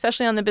ways,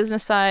 especially on the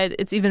business side,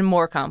 it's even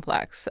more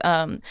complex.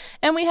 And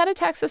we had a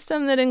tax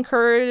system that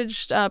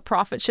encouraged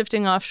profit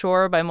shifting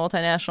offshore by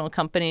multinational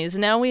companies.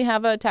 Now we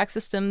have a tax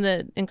system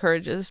that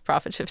encourages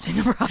profit shifting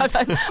abroad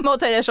by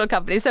multinational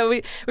companies. So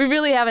we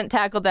really haven't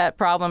tackled that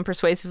problem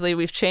persuasively.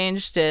 We've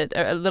changed it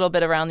a little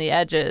bit around the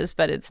edges,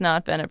 but it's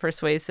not been a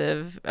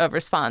persuasive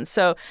response.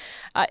 So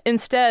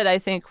instead, I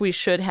think we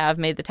should have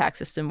made the tax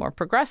system more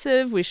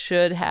progressive. We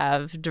should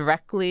have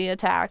directly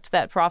attacked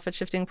that profit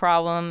shifting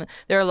problem.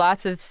 There are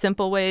lots of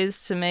simple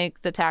ways to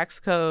make the tax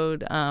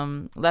code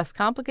less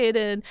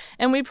complicated.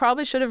 And we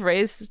probably should have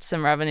raised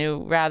some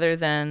revenue rather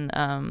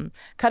than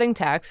cutting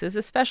taxes,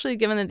 especially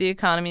given that the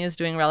economy is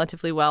doing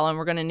relatively well and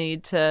we're going to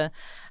need to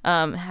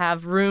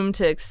have room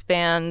to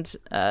expand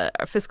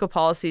our fiscal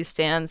policy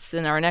stance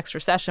in our next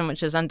recession,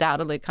 which is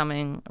undoubtedly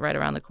coming right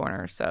around the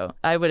corner. So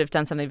I would have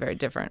done something very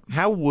different.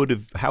 How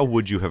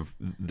would you have?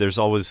 There's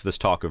always this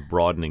talk of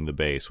broadening the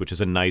base, which is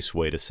a nice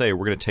way to say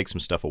we're going to take some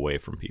stuff away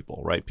from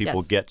people, right?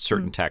 People get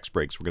certain tax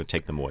breaks, we're going to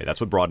take them away.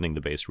 That's what broadening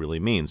the base really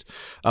means.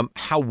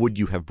 How would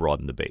you have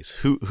broadened the base?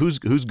 Whose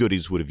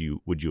goodies would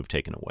you have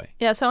taken away?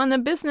 Yeah, so on the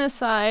business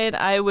side,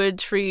 I would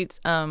treat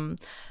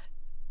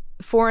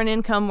foreign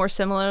income more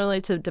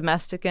similarly to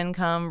domestic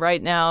income.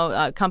 Right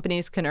now,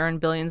 companies can earn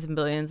billions and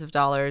billions of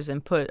dollars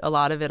and put a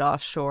lot of it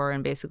offshore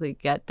and basically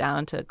get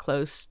down to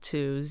close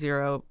to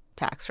zero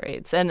tax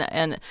rates.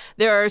 And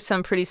there are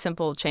some pretty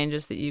simple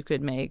changes that you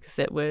could make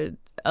that would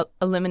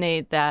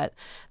eliminate that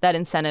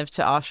incentive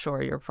to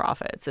offshore your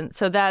profits. And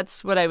so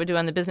that's what I would do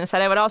on the business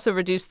side. I would also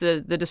reduce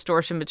the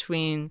distortion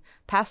between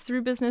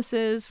pass-through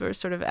businesses or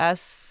sort of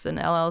S and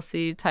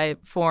LLC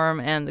type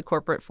form and the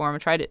corporate form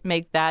and try to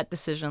make that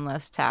decision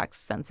less tax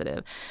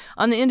sensitive.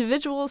 On the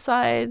individual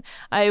side,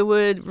 I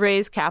would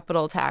raise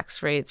capital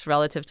tax rates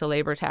relative to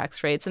labor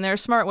tax rates. And there are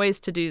smart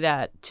ways to do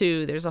that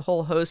too. There's a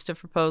whole host of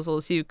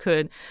proposals. You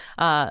could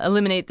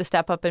eliminate the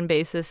step-up in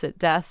basis at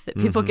death that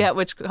people get,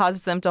 which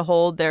causes them to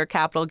hold their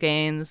capital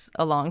gains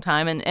a long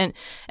time. And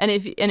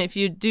if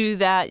you do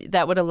that,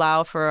 that would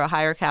allow for a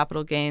higher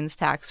capital gains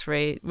tax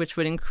rate, which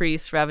would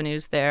increase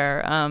revenues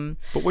there.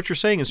 But what you're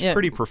saying is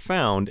pretty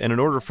profound. And in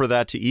order for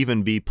that to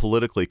even be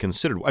politically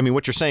considered, I mean,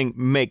 what you're saying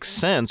makes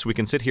sense. We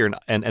can sit here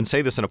and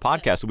say this in a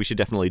podcast, we should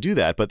definitely do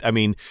that. But I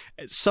mean,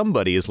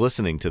 somebody is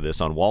listening to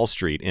this on Wall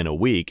Street in a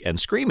week and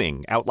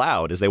screaming out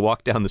loud as they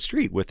walk down the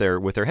street with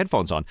their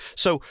headphones on.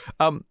 So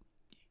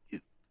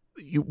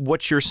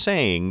what you're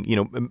saying,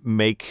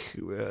 make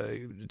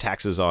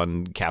taxes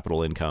on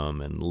capital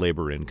income and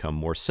labor income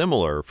more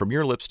similar from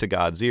your lips to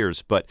God's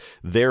ears. But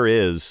there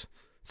is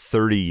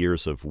 30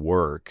 years of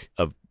work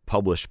of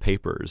published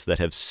papers that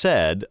have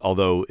said,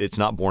 although it's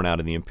not borne out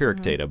in the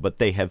empiric data, but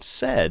they have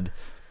said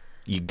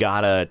you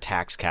gotta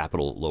tax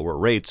capital at lower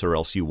rates or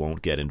else you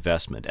won't get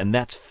investment. And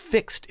that's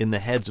fixed in the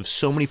heads of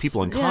so many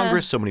people in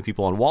Congress, so many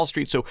people on Wall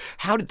Street. So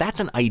that's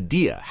an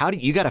idea.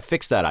 You gotta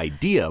fix that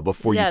idea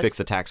before you fix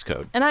the tax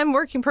code. And I'm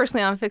working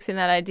personally on fixing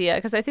that idea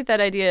because I think that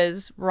idea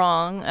is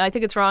wrong. I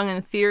think it's wrong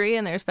in theory,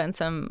 and there's been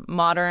some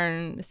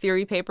modern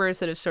theory papers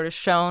that have sort of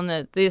shown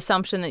that the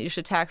assumption that you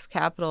should tax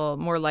capital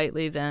more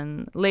lightly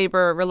than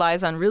labor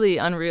relies on really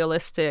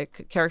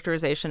unrealistic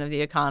characterization of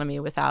the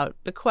economy without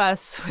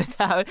bequests,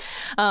 without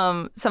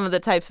some of the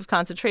types of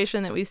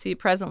concentration that we see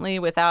presently,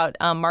 without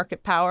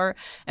market power.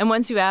 And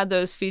once you add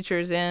those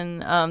features in,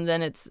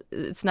 then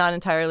it's not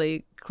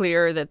entirely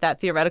clear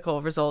that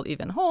theoretical result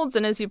even holds.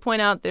 And as you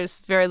point out, there's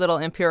very little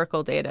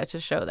empirical data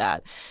to show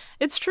that.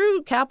 It's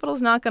true,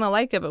 capital's not going to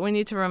like it, but we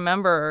need to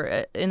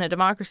remember in a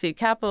democracy,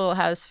 capital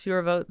has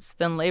fewer votes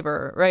than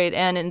labor, right?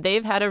 And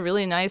they've had a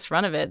really nice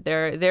run of it.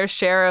 Their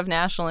share of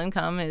national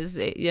income is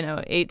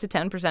 8 to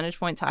 10 percentage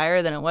points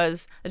higher than it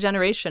was a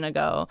generation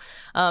ago.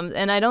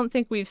 And I don't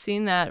think we've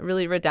seen that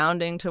really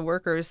redounding to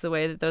workers the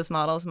way that those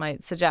models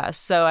might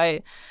suggest. So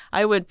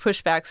I would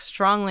push back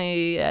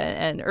strongly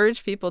and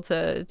urge people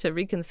to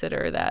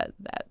reconsider that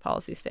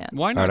policy stance.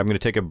 Why not? All right, I'm going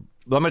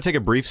to take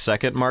a brief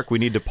second, Mark. We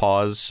need to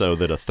pause so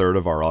that a third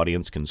of our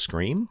audience can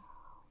scream.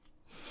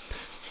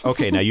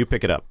 Okay, now you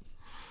pick it up.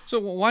 So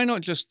why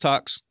not just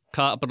tax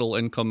capital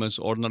income as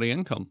ordinary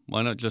income?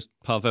 Why not just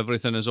have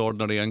everything as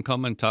ordinary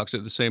income and tax it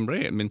at the same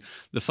rate? I mean,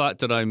 the fact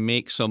that I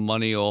make some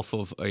money off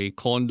of a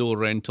condo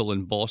rental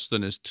in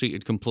Boston is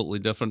treated completely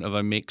different. If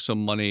I make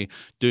some money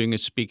doing a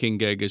speaking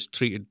gig is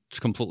treated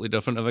completely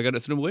different if I get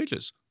it through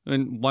wages. I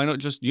mean, why not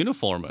just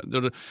uniform it?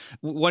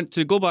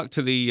 To go back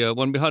to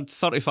when we had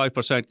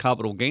 35%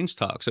 capital gains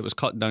tax, it was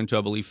cut down to,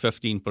 I believe,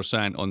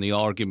 15% on the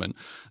argument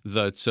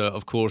that,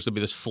 of course, there'd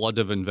be this flood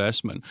of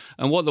investment.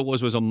 And what there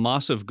was a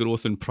massive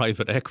growth in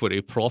private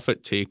equity,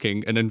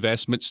 profit-taking, and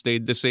investment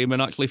stayed the same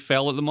and actually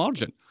fell at the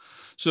margin.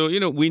 So,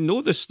 we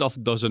know this stuff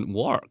doesn't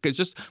work. It's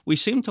just we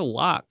seem to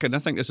lack, and I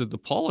think this is the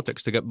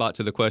politics, to get back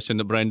to the question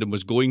that Brendan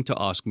was going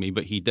to ask me,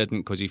 but he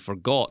didn't because he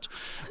forgot,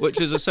 which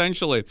is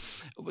essentially,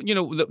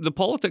 the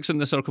politics in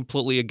this are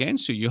completely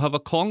against you. You have a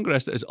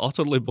Congress that is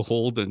utterly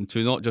beholden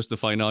to not just the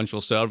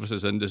financial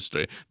services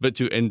industry, but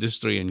to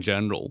industry in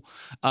general,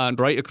 and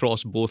right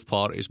across both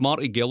parties.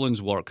 Marty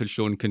Gillen's work has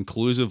shown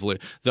conclusively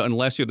that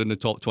unless you're in the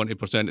top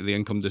 20% of the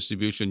income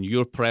distribution,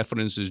 your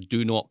preferences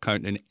do not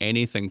count in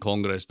anything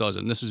Congress does,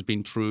 and this has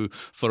been true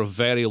for a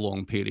very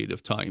long period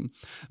of time.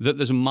 That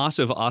there's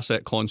massive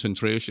asset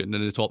concentration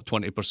in the top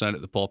 20%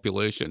 of the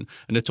population,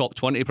 and the top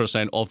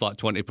 20% of that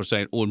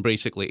 20% own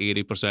basically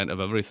 80% of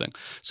everything.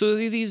 So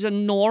these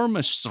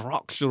enormous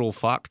structural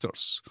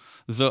factors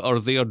that are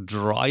there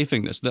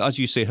driving this, that, as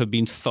you say, have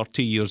been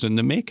 30 years in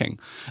the making.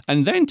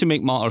 And then, to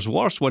make matters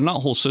worse, when that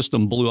whole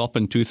system blew up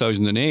in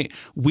 2008,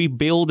 we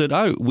bailed it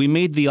out. We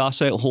made the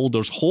asset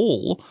holders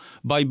whole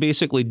by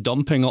basically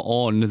dumping it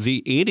on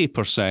the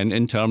 80%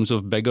 in terms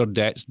of bigger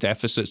debts,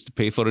 deficits to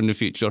pay for in the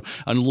future,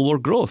 and lower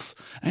growth.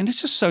 And it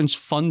just sounds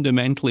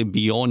fundamentally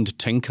beyond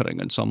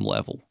tinkering at some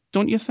level,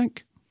 don't you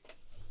think?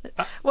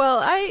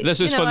 Well,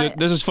 this is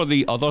for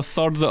the other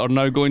third that are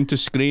now going to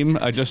scream.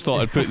 I just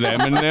thought I'd put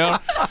them in there.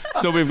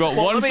 So we've got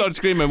one third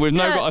screaming. We've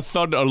now got a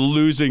third that are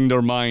losing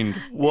their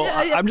mind. Well,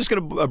 I'm just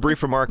going to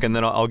brief remark, and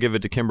then I'll give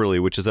it to Kimberly,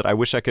 which is that I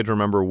wish I could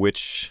remember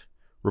which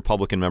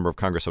Republican member of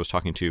Congress I was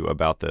talking to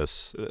about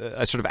this.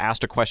 I sort of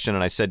asked a question,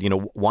 and I said,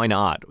 why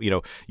not?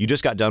 You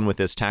just got done with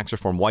this tax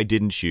reform. Why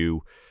didn't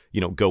you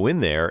go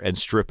in there and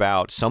strip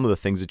out some of the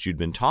things that you'd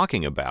been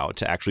talking about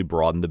to actually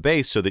broaden the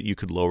base so that you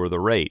could lower the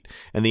rate?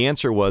 And the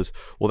answer was,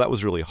 well, that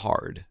was really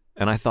hard.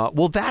 And I thought,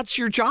 well, that's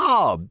your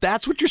job.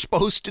 That's what you're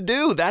supposed to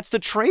do. That's the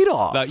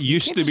trade-off. That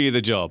used to be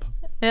the job.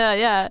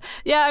 Yeah.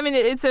 I mean,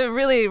 it's a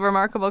really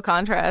remarkable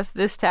contrast,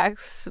 this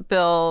tax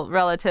bill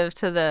relative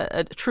to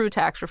the true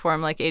tax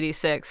reform like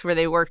 86, where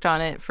they worked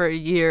on it for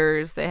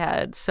years. They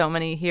had so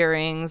many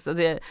hearings.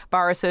 The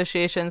bar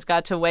associations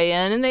got to weigh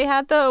in, and they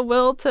had the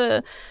will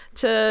to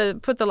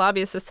put the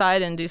lobbyists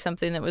aside and do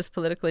something that was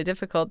politically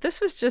difficult.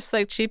 This was just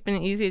like cheap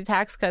and easy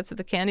tax cuts at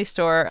the candy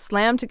store,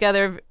 slammed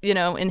together,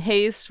 in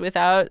haste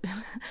without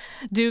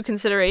due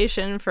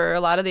consideration for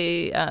a lot of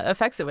the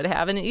effects it would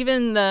have. And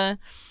even the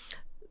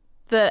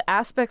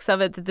aspects of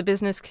it that the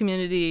business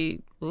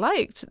community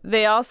liked,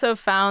 they also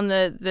found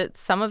that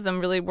some of them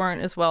really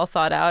weren't as well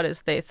thought out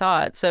as they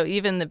thought. So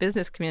even the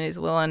business community is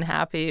a little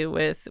unhappy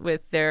with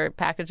their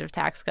package of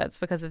tax cuts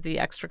because of the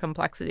extra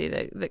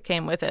complexity that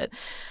came with it.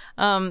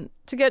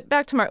 To get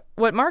back to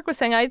what Mark was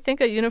saying, I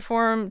think a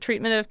uniform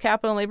treatment of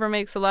capital and labor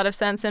makes a lot of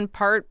sense, in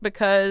part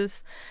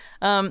because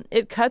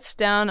it cuts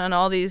down on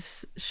all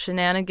these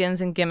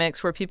shenanigans and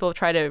gimmicks where people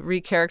try to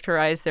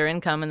recharacterize their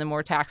income in the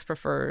more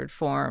tax-preferred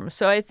form.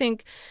 So I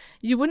think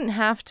you wouldn't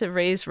have to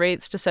raise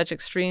rates to such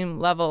extreme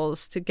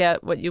levels to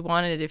get what you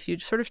wanted if you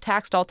sort of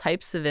taxed all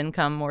types of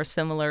income more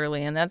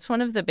similarly. And that's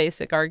one of the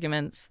basic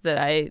arguments that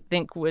I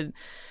think would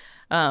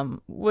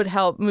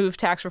help move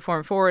tax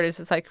reform forward. Is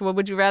it's like, well,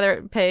 would you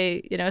rather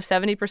pay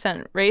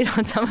 70% rate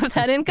on some of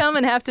that income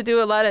and have to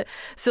do a lot of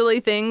silly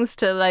things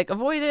to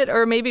avoid it,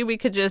 or maybe we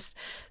could just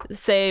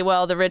say,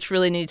 well, the rich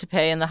really need to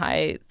pay in the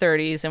high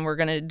 30s, and we're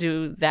going to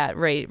do that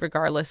rate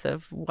regardless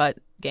of what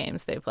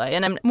games they play.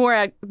 And I'm more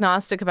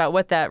agnostic about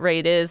what that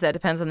rate is. That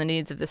depends on the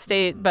needs of the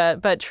state.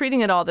 But treating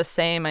it all the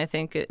same, I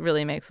think it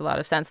really makes a lot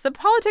of sense. The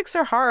politics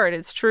are hard,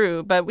 it's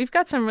true, but we've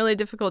got some really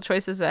difficult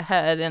choices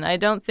ahead, and I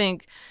don't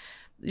think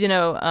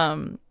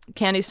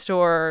candy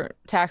store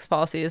tax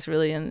policy is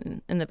really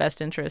in the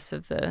best interests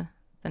of the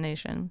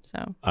nation.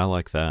 So I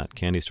like that.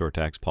 Candy store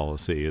tax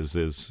policy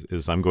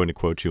is I'm going to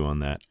quote you on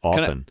that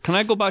often. Can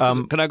I go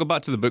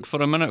back to the book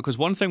for a minute? Because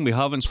one thing we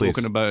haven't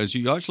spoken about is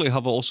you actually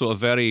have also a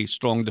very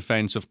strong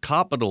defense of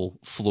capital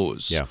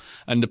flows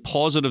and the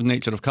positive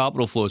nature of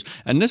capital flows.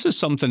 And this is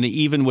something that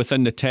even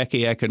within the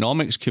techie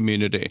economics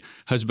community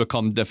has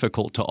become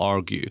difficult to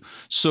argue.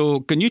 So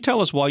can you tell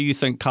us why you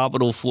think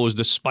capital flows,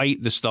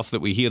 despite the stuff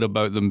that we hear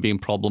about them being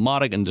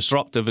problematic and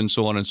disruptive and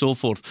so on and so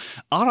forth,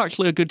 are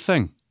actually a good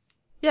thing?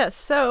 Yes.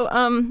 So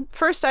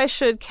first, I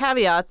should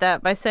caveat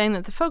that by saying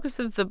that the focus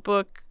of the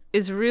book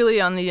is really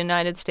on the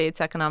United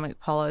States economic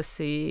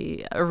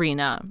policy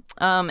arena.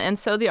 And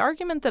so the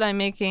argument that I'm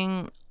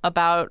making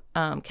about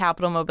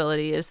capital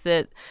mobility is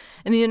that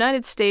in the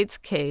United States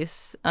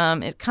case,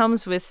 it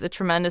comes with a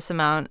tremendous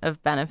amount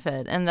of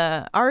benefit. And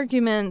the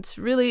argument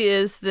really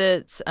is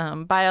that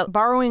by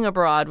borrowing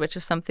abroad, which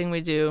is something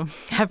we do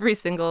every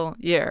single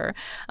year,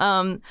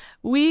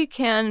 we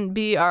can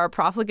be our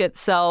profligate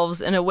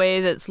selves in a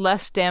way that's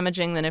less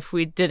damaging than if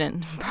we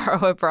didn't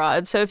borrow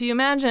abroad. So if you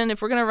imagine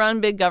if we're going to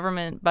run big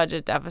government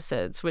budget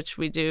deficits, which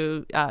we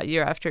do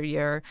year after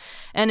year,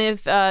 and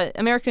if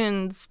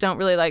Americans don't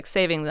really like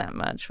saving that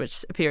much, much,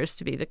 which appears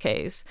to be the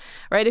case,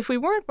 right? If we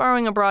weren't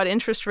borrowing abroad,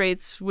 interest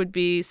rates would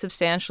be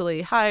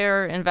substantially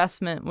higher,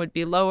 investment would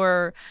be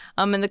lower,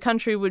 and the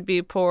country would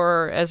be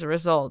poorer as a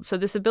result. So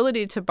this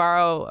ability to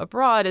borrow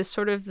abroad is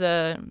sort of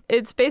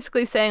it's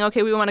basically saying,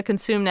 okay, we want to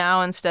consume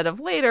now instead of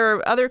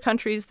later. Other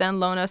countries then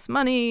loan us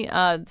money,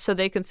 so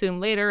they consume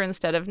later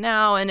instead of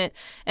now. And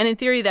in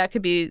theory, that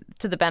could be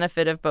to the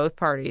benefit of both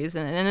parties.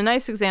 And a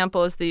nice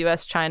example is the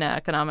U.S.-China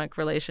economic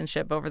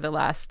relationship over the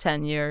last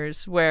 10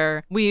 years,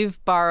 where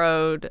we've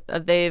borrowed,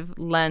 they've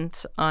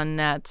lent on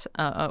net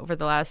over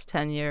the last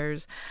 10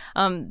 years.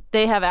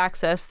 They have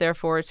access,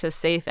 therefore, to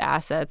safe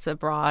assets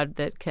abroad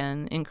that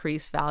can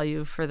increase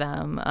value for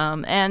them,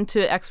 and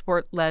to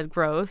export-led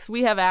growth.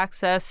 We have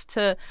access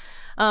to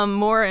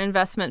more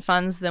investment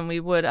funds than we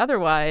would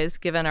otherwise,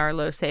 given our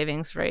low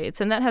savings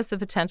rates. And that has the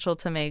potential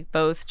to make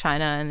both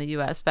China and the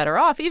U.S. better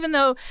off, even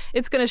though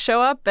it's going to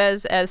show up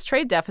as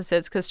trade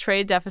deficits, because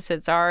trade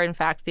deficits are, in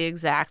fact, the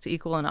exact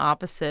equal and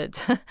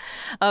opposite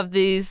of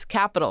these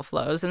capital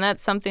flows. And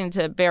that's something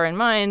to bear in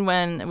mind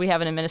when we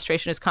have an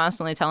administration who's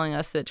constantly telling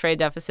us that trade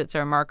deficits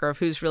are a marker of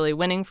who's really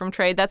winning from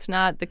trade. That's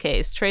not the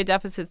case. Trade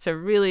deficits are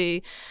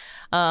really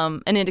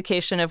an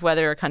indication of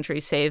whether a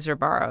country saves or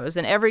borrows.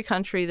 And every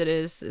country that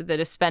is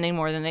spending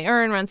more than they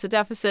earn runs a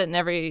deficit, and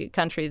every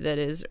country that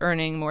is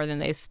earning more than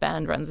they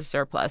spend runs a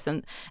surplus.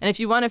 And if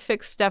you want to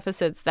fix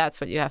deficits,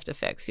 that's what you have to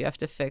fix. You have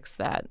to fix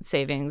that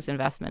savings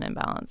investment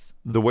imbalance.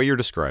 The way you're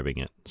describing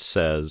it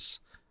says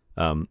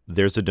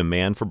there's a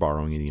demand for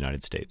borrowing in the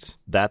United States.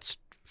 That's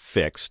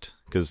fixed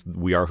because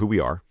we are who we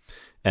are.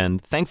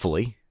 And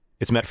thankfully,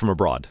 it's met from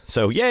abroad.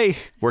 So yay,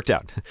 worked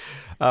out.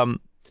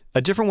 A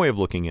different way of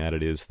looking at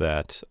it is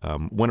that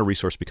when a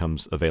resource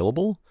becomes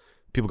available,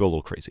 people go a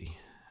little crazy.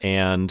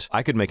 And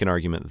I could make an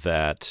argument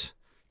that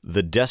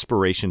the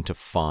desperation to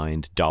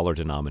find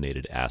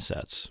dollar-denominated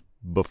assets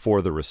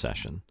before the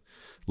recession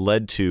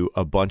led to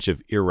a bunch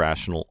of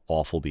irrational,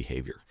 awful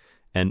behavior.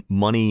 And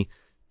money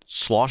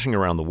sloshing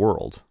around the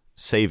world,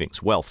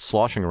 savings, wealth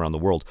sloshing around the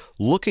world,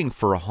 looking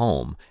for a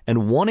home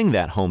and wanting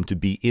that home to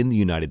be in the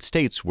United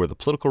States where the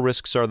political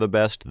risks are the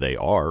best. They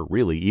are,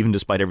 really, even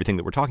despite everything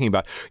that we're talking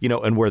about,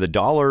 and where the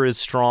dollar is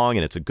strong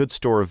and it's a good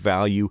store of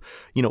value,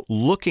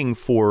 looking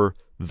for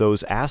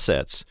those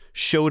assets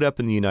showed up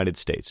in the United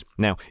States.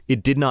 Now,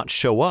 it did not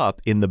show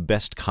up in the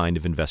best kind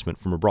of investment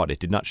from abroad. It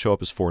did not show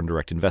up as foreign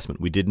direct investment.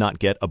 We did not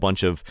get a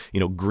bunch of,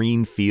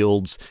 green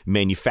fields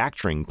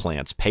manufacturing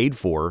plants paid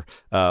for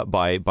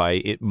by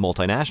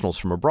multinationals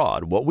from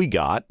abroad. What we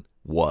got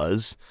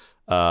was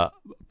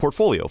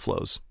portfolio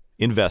flows,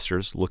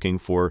 investors looking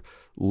for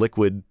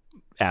liquid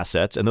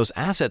assets, and those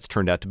assets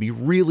turned out to be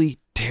really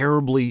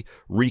terribly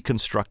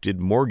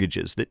reconstructed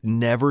mortgages that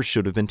never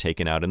should have been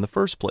taken out in the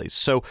first place.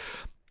 So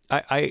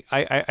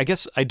I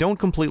guess I don't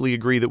completely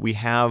agree that we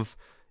have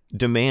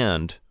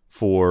demand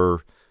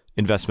for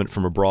investment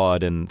from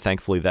abroad, and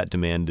thankfully that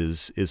demand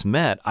is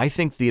met. I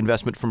think the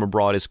investment from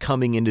abroad is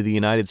coming into the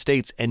United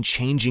States and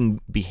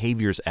changing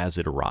behaviors as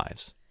it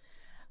arrives.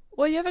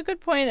 Well, you have a good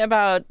point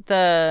about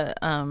the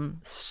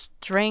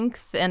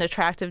strength and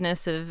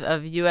attractiveness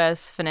of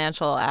U.S.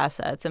 financial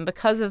assets. And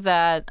because of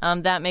that,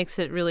 that makes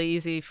it really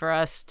easy for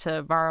us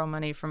to borrow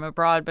money from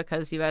abroad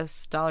because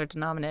U.S.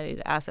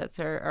 dollar-denominated assets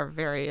are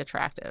very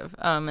attractive.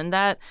 And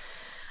that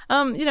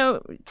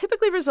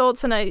typically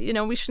results in,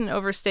 we shouldn't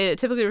overstate it,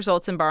 typically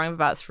results in borrowing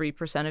about 3%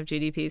 of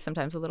GDP,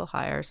 sometimes a little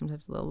higher,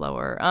 sometimes a little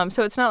lower.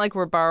 So it's not like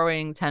we're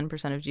borrowing 10%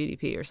 of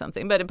GDP or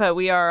something, but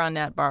we are on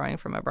net borrowing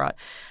from abroad.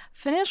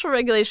 Financial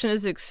regulation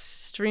is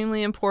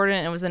extremely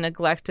important and was a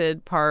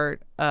neglected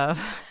part of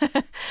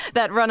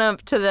that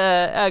run-up to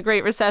the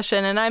Great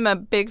Recession. And I'm a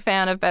big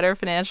fan of better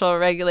financial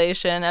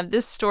regulation.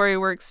 This story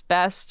works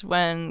best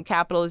when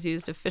capital is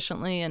used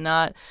efficiently and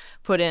not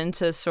put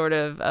into sort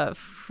of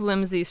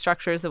flimsy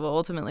structures that will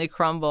ultimately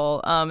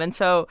crumble. And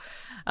so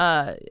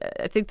I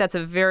think that's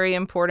a very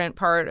important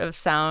part of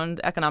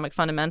sound economic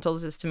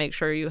fundamentals, is to make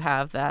sure you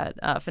have that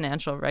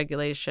financial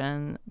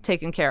regulation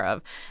taken care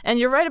of. And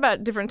you're right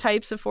about different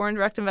types of foreign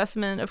direct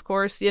investment, of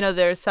course.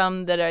 There's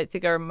some that I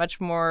think are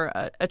much more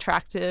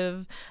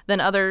attractive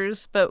than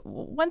others. But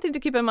one thing to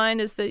keep in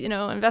mind is that,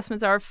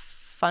 investments are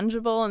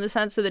fungible in the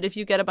sense so that if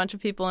you get a bunch of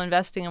people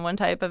investing in one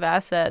type of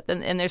asset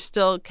and there's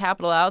still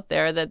capital out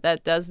there,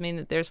 that does mean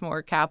that there's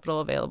more capital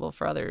available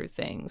for other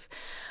things.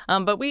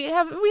 But we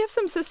have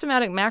some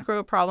systematic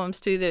macro problems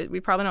too that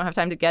we probably don't have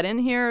time to get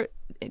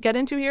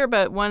into here.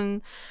 But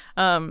one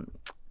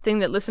thing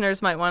that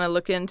listeners might want to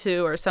look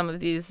into are some of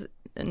these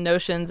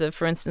notions of,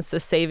 for instance, the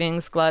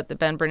savings glut that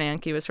Ben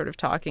Bernanke was sort of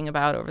talking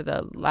about over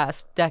the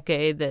last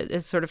decade that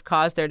has sort of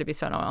caused there to be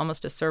sort of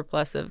almost a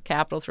surplus of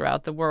capital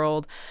throughout the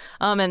world,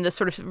 and the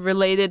sort of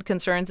related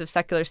concerns of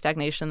secular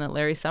stagnation that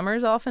Larry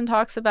Summers often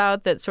talks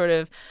about, that sort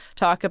of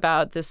talk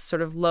about this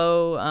sort of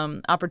low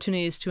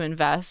opportunities to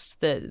invest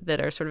that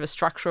are sort of a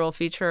structural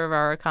feature of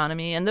our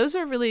economy. And those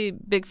are really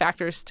big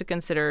factors to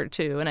consider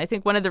too. And I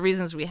think one of the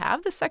reasons we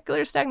have the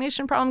secular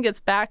stagnation problem gets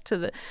back to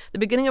the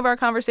beginning of our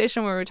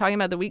conversation where we were talking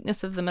about the weakness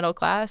success of the middle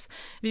class.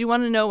 If you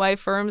want to know why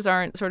firms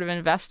aren't sort of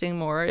investing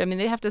more, I mean,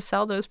 they have to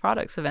sell those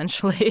products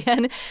eventually.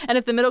 And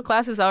if the middle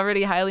class is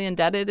already highly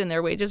indebted and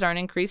their wages aren't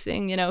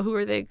increasing, who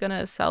are they going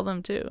to sell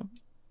them to?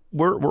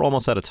 We're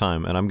almost out of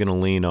time, and I'm going to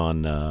lean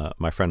on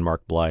my friend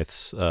Mark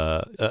Blythe's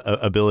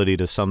ability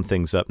to sum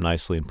things up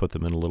nicely and put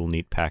them in a little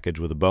neat package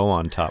with a bow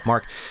on top.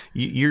 Mark,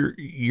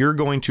 you're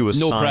going to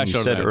assign. No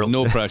pressure.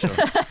 No pressure.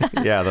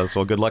 Yeah, that's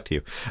well. Good luck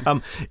to you.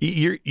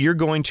 You're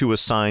going to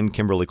assign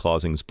Kimberly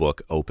Clausing's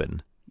book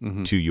Open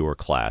to your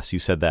class. You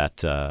said that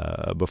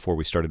before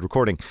we started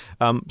recording.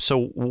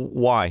 So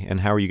why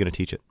and how are you going to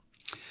teach it?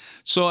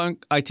 So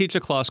I teach a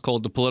class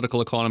called The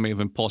Political Economy of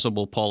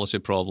Impossible Policy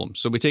Problems.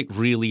 So we take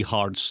really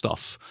hard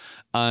stuff.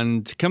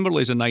 And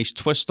Kimberly's a nice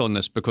twist on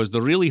this because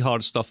the really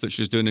hard stuff that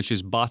she's doing is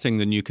she's batting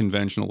the new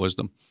conventional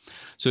wisdom.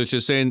 So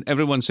she's saying,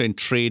 everyone's saying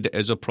trade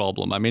is a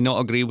problem. I may not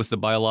agree with the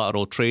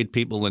bilateral trade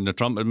people in the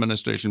Trump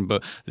administration,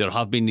 but there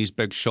have been these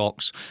big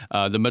shocks.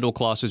 The middle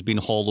class has been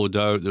hollowed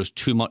out. There's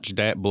too much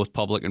debt, both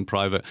public and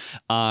private,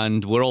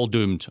 and we're all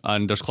doomed.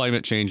 And there's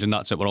climate change, and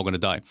that's it. We're all going to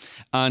die.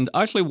 And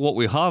actually what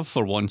we have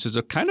for once is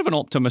a kind of an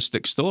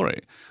optimistic story,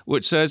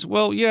 which says,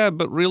 well, yeah,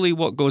 but really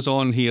what goes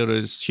on here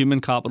is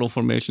human capital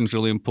formation is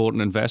really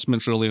important,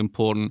 investment's really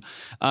important.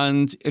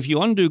 And if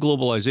you undo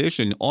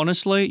globalization,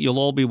 honestly, you'll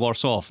all be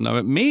worse off. Now,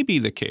 it may be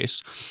the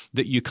case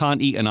that you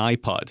can't eat an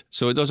iPad.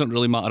 So it doesn't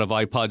really matter if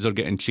iPads are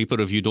getting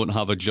cheaper if you don't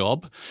have a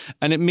job.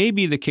 And it may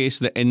be the case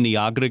that in the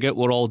aggregate,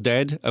 we're all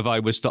dead if I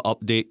was to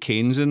update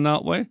Keynes in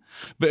that way.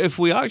 But if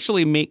we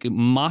actually make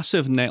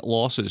massive net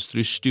losses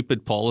through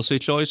stupid policy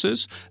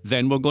choices,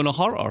 then we're going to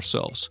hurt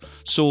ourselves.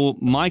 So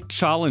my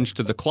challenge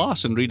to the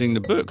class in reading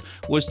the book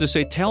was to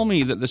say, tell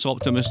me that this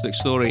optimistic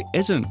story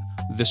isn't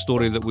the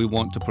story that we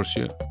want to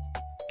pursue.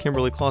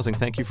 Kimberly Clausing,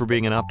 thank you for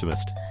being an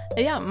optimist.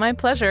 Yeah, my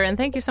pleasure. And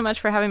thank you so much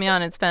for having me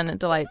on. It's been a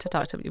delight to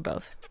talk to you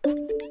both.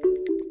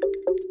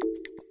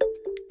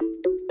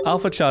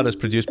 Alpha Chat is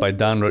produced by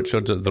Dan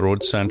Richards at the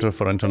Rhodes Centre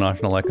for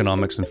International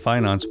Economics and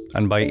Finance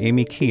and by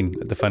Amy Keane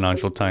at the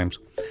Financial Times.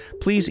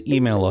 Please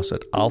email us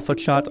at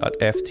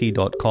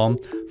alphachat@ft.com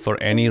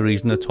for any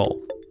reason at all.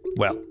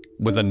 Well,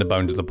 within the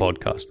bounds of the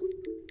podcast.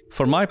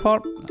 For my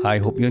part, I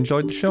hope you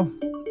enjoyed the show.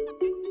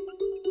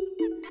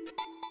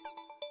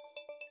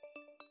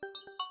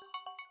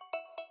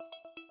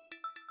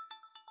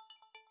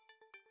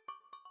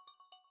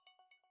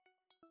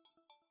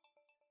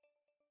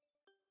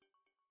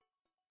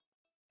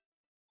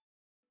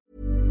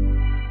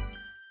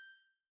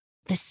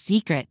 The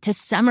secret to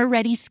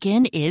summer-ready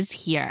skin is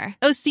here.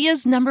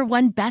 Osea's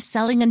 #1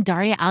 best-selling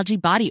Undaria Algae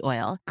Body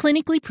Oil,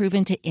 clinically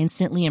proven to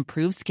instantly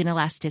improve skin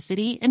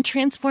elasticity and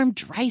transform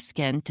dry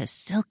skin to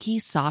silky,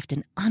 soft,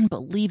 and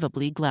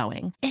unbelievably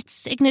glowing. Its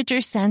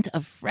signature scent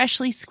of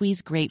freshly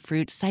squeezed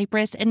grapefruit,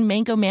 cypress, and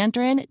mango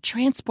mandarin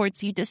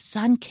transports you to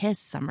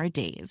sun-kissed summer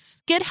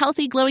days. Get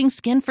healthy, glowing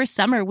skin for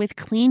summer with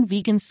clean,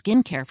 vegan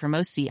skincare from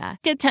Osea.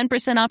 Get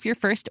 10% off your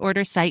first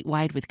order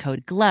site-wide with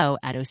code GLOW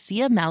at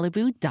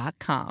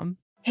OseaMalibu.com.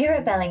 Here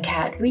at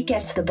Bellingcat, we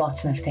get to the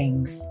bottom of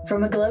things.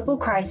 From a global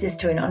crisis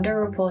to an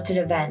underreported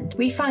event,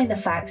 we find the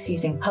facts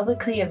using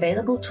publicly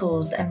available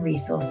tools and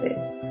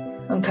resources,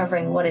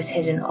 uncovering what is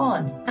hidden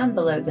on and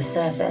below the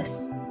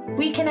surface.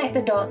 We connect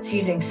the dots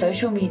using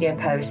social media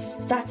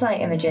posts,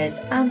 satellite images,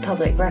 and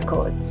public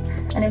records,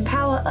 and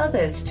empower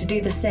others to do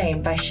the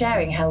same by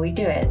sharing how we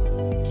do it.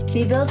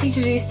 The ability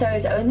to do so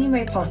is only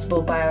made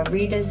possible by our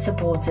readers,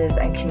 supporters,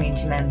 and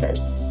community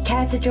members.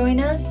 Care to join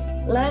us?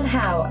 Learn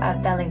how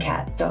at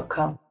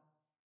bellingcat.com.